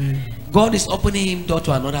 Amen. God is opening him door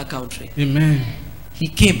to another country. Amen. He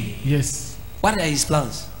came. Yes. What are his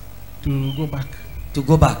plans? To go back. To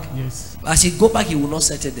go back. Yes. As he go back, he will not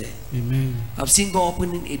settle there. Amen. I've seen God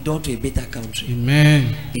opening a door to a better country.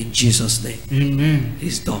 Amen. In Jesus' name. Amen.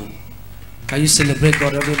 It's done. Can you celebrate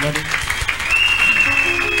God, everybody?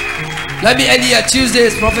 Let me end here.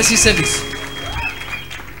 Tuesday's prophecy service.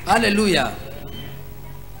 Hallelujah.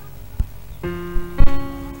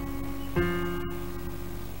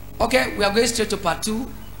 Okay, we are going straight to part 2.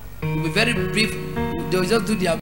 We'll be very brief. They'll just do their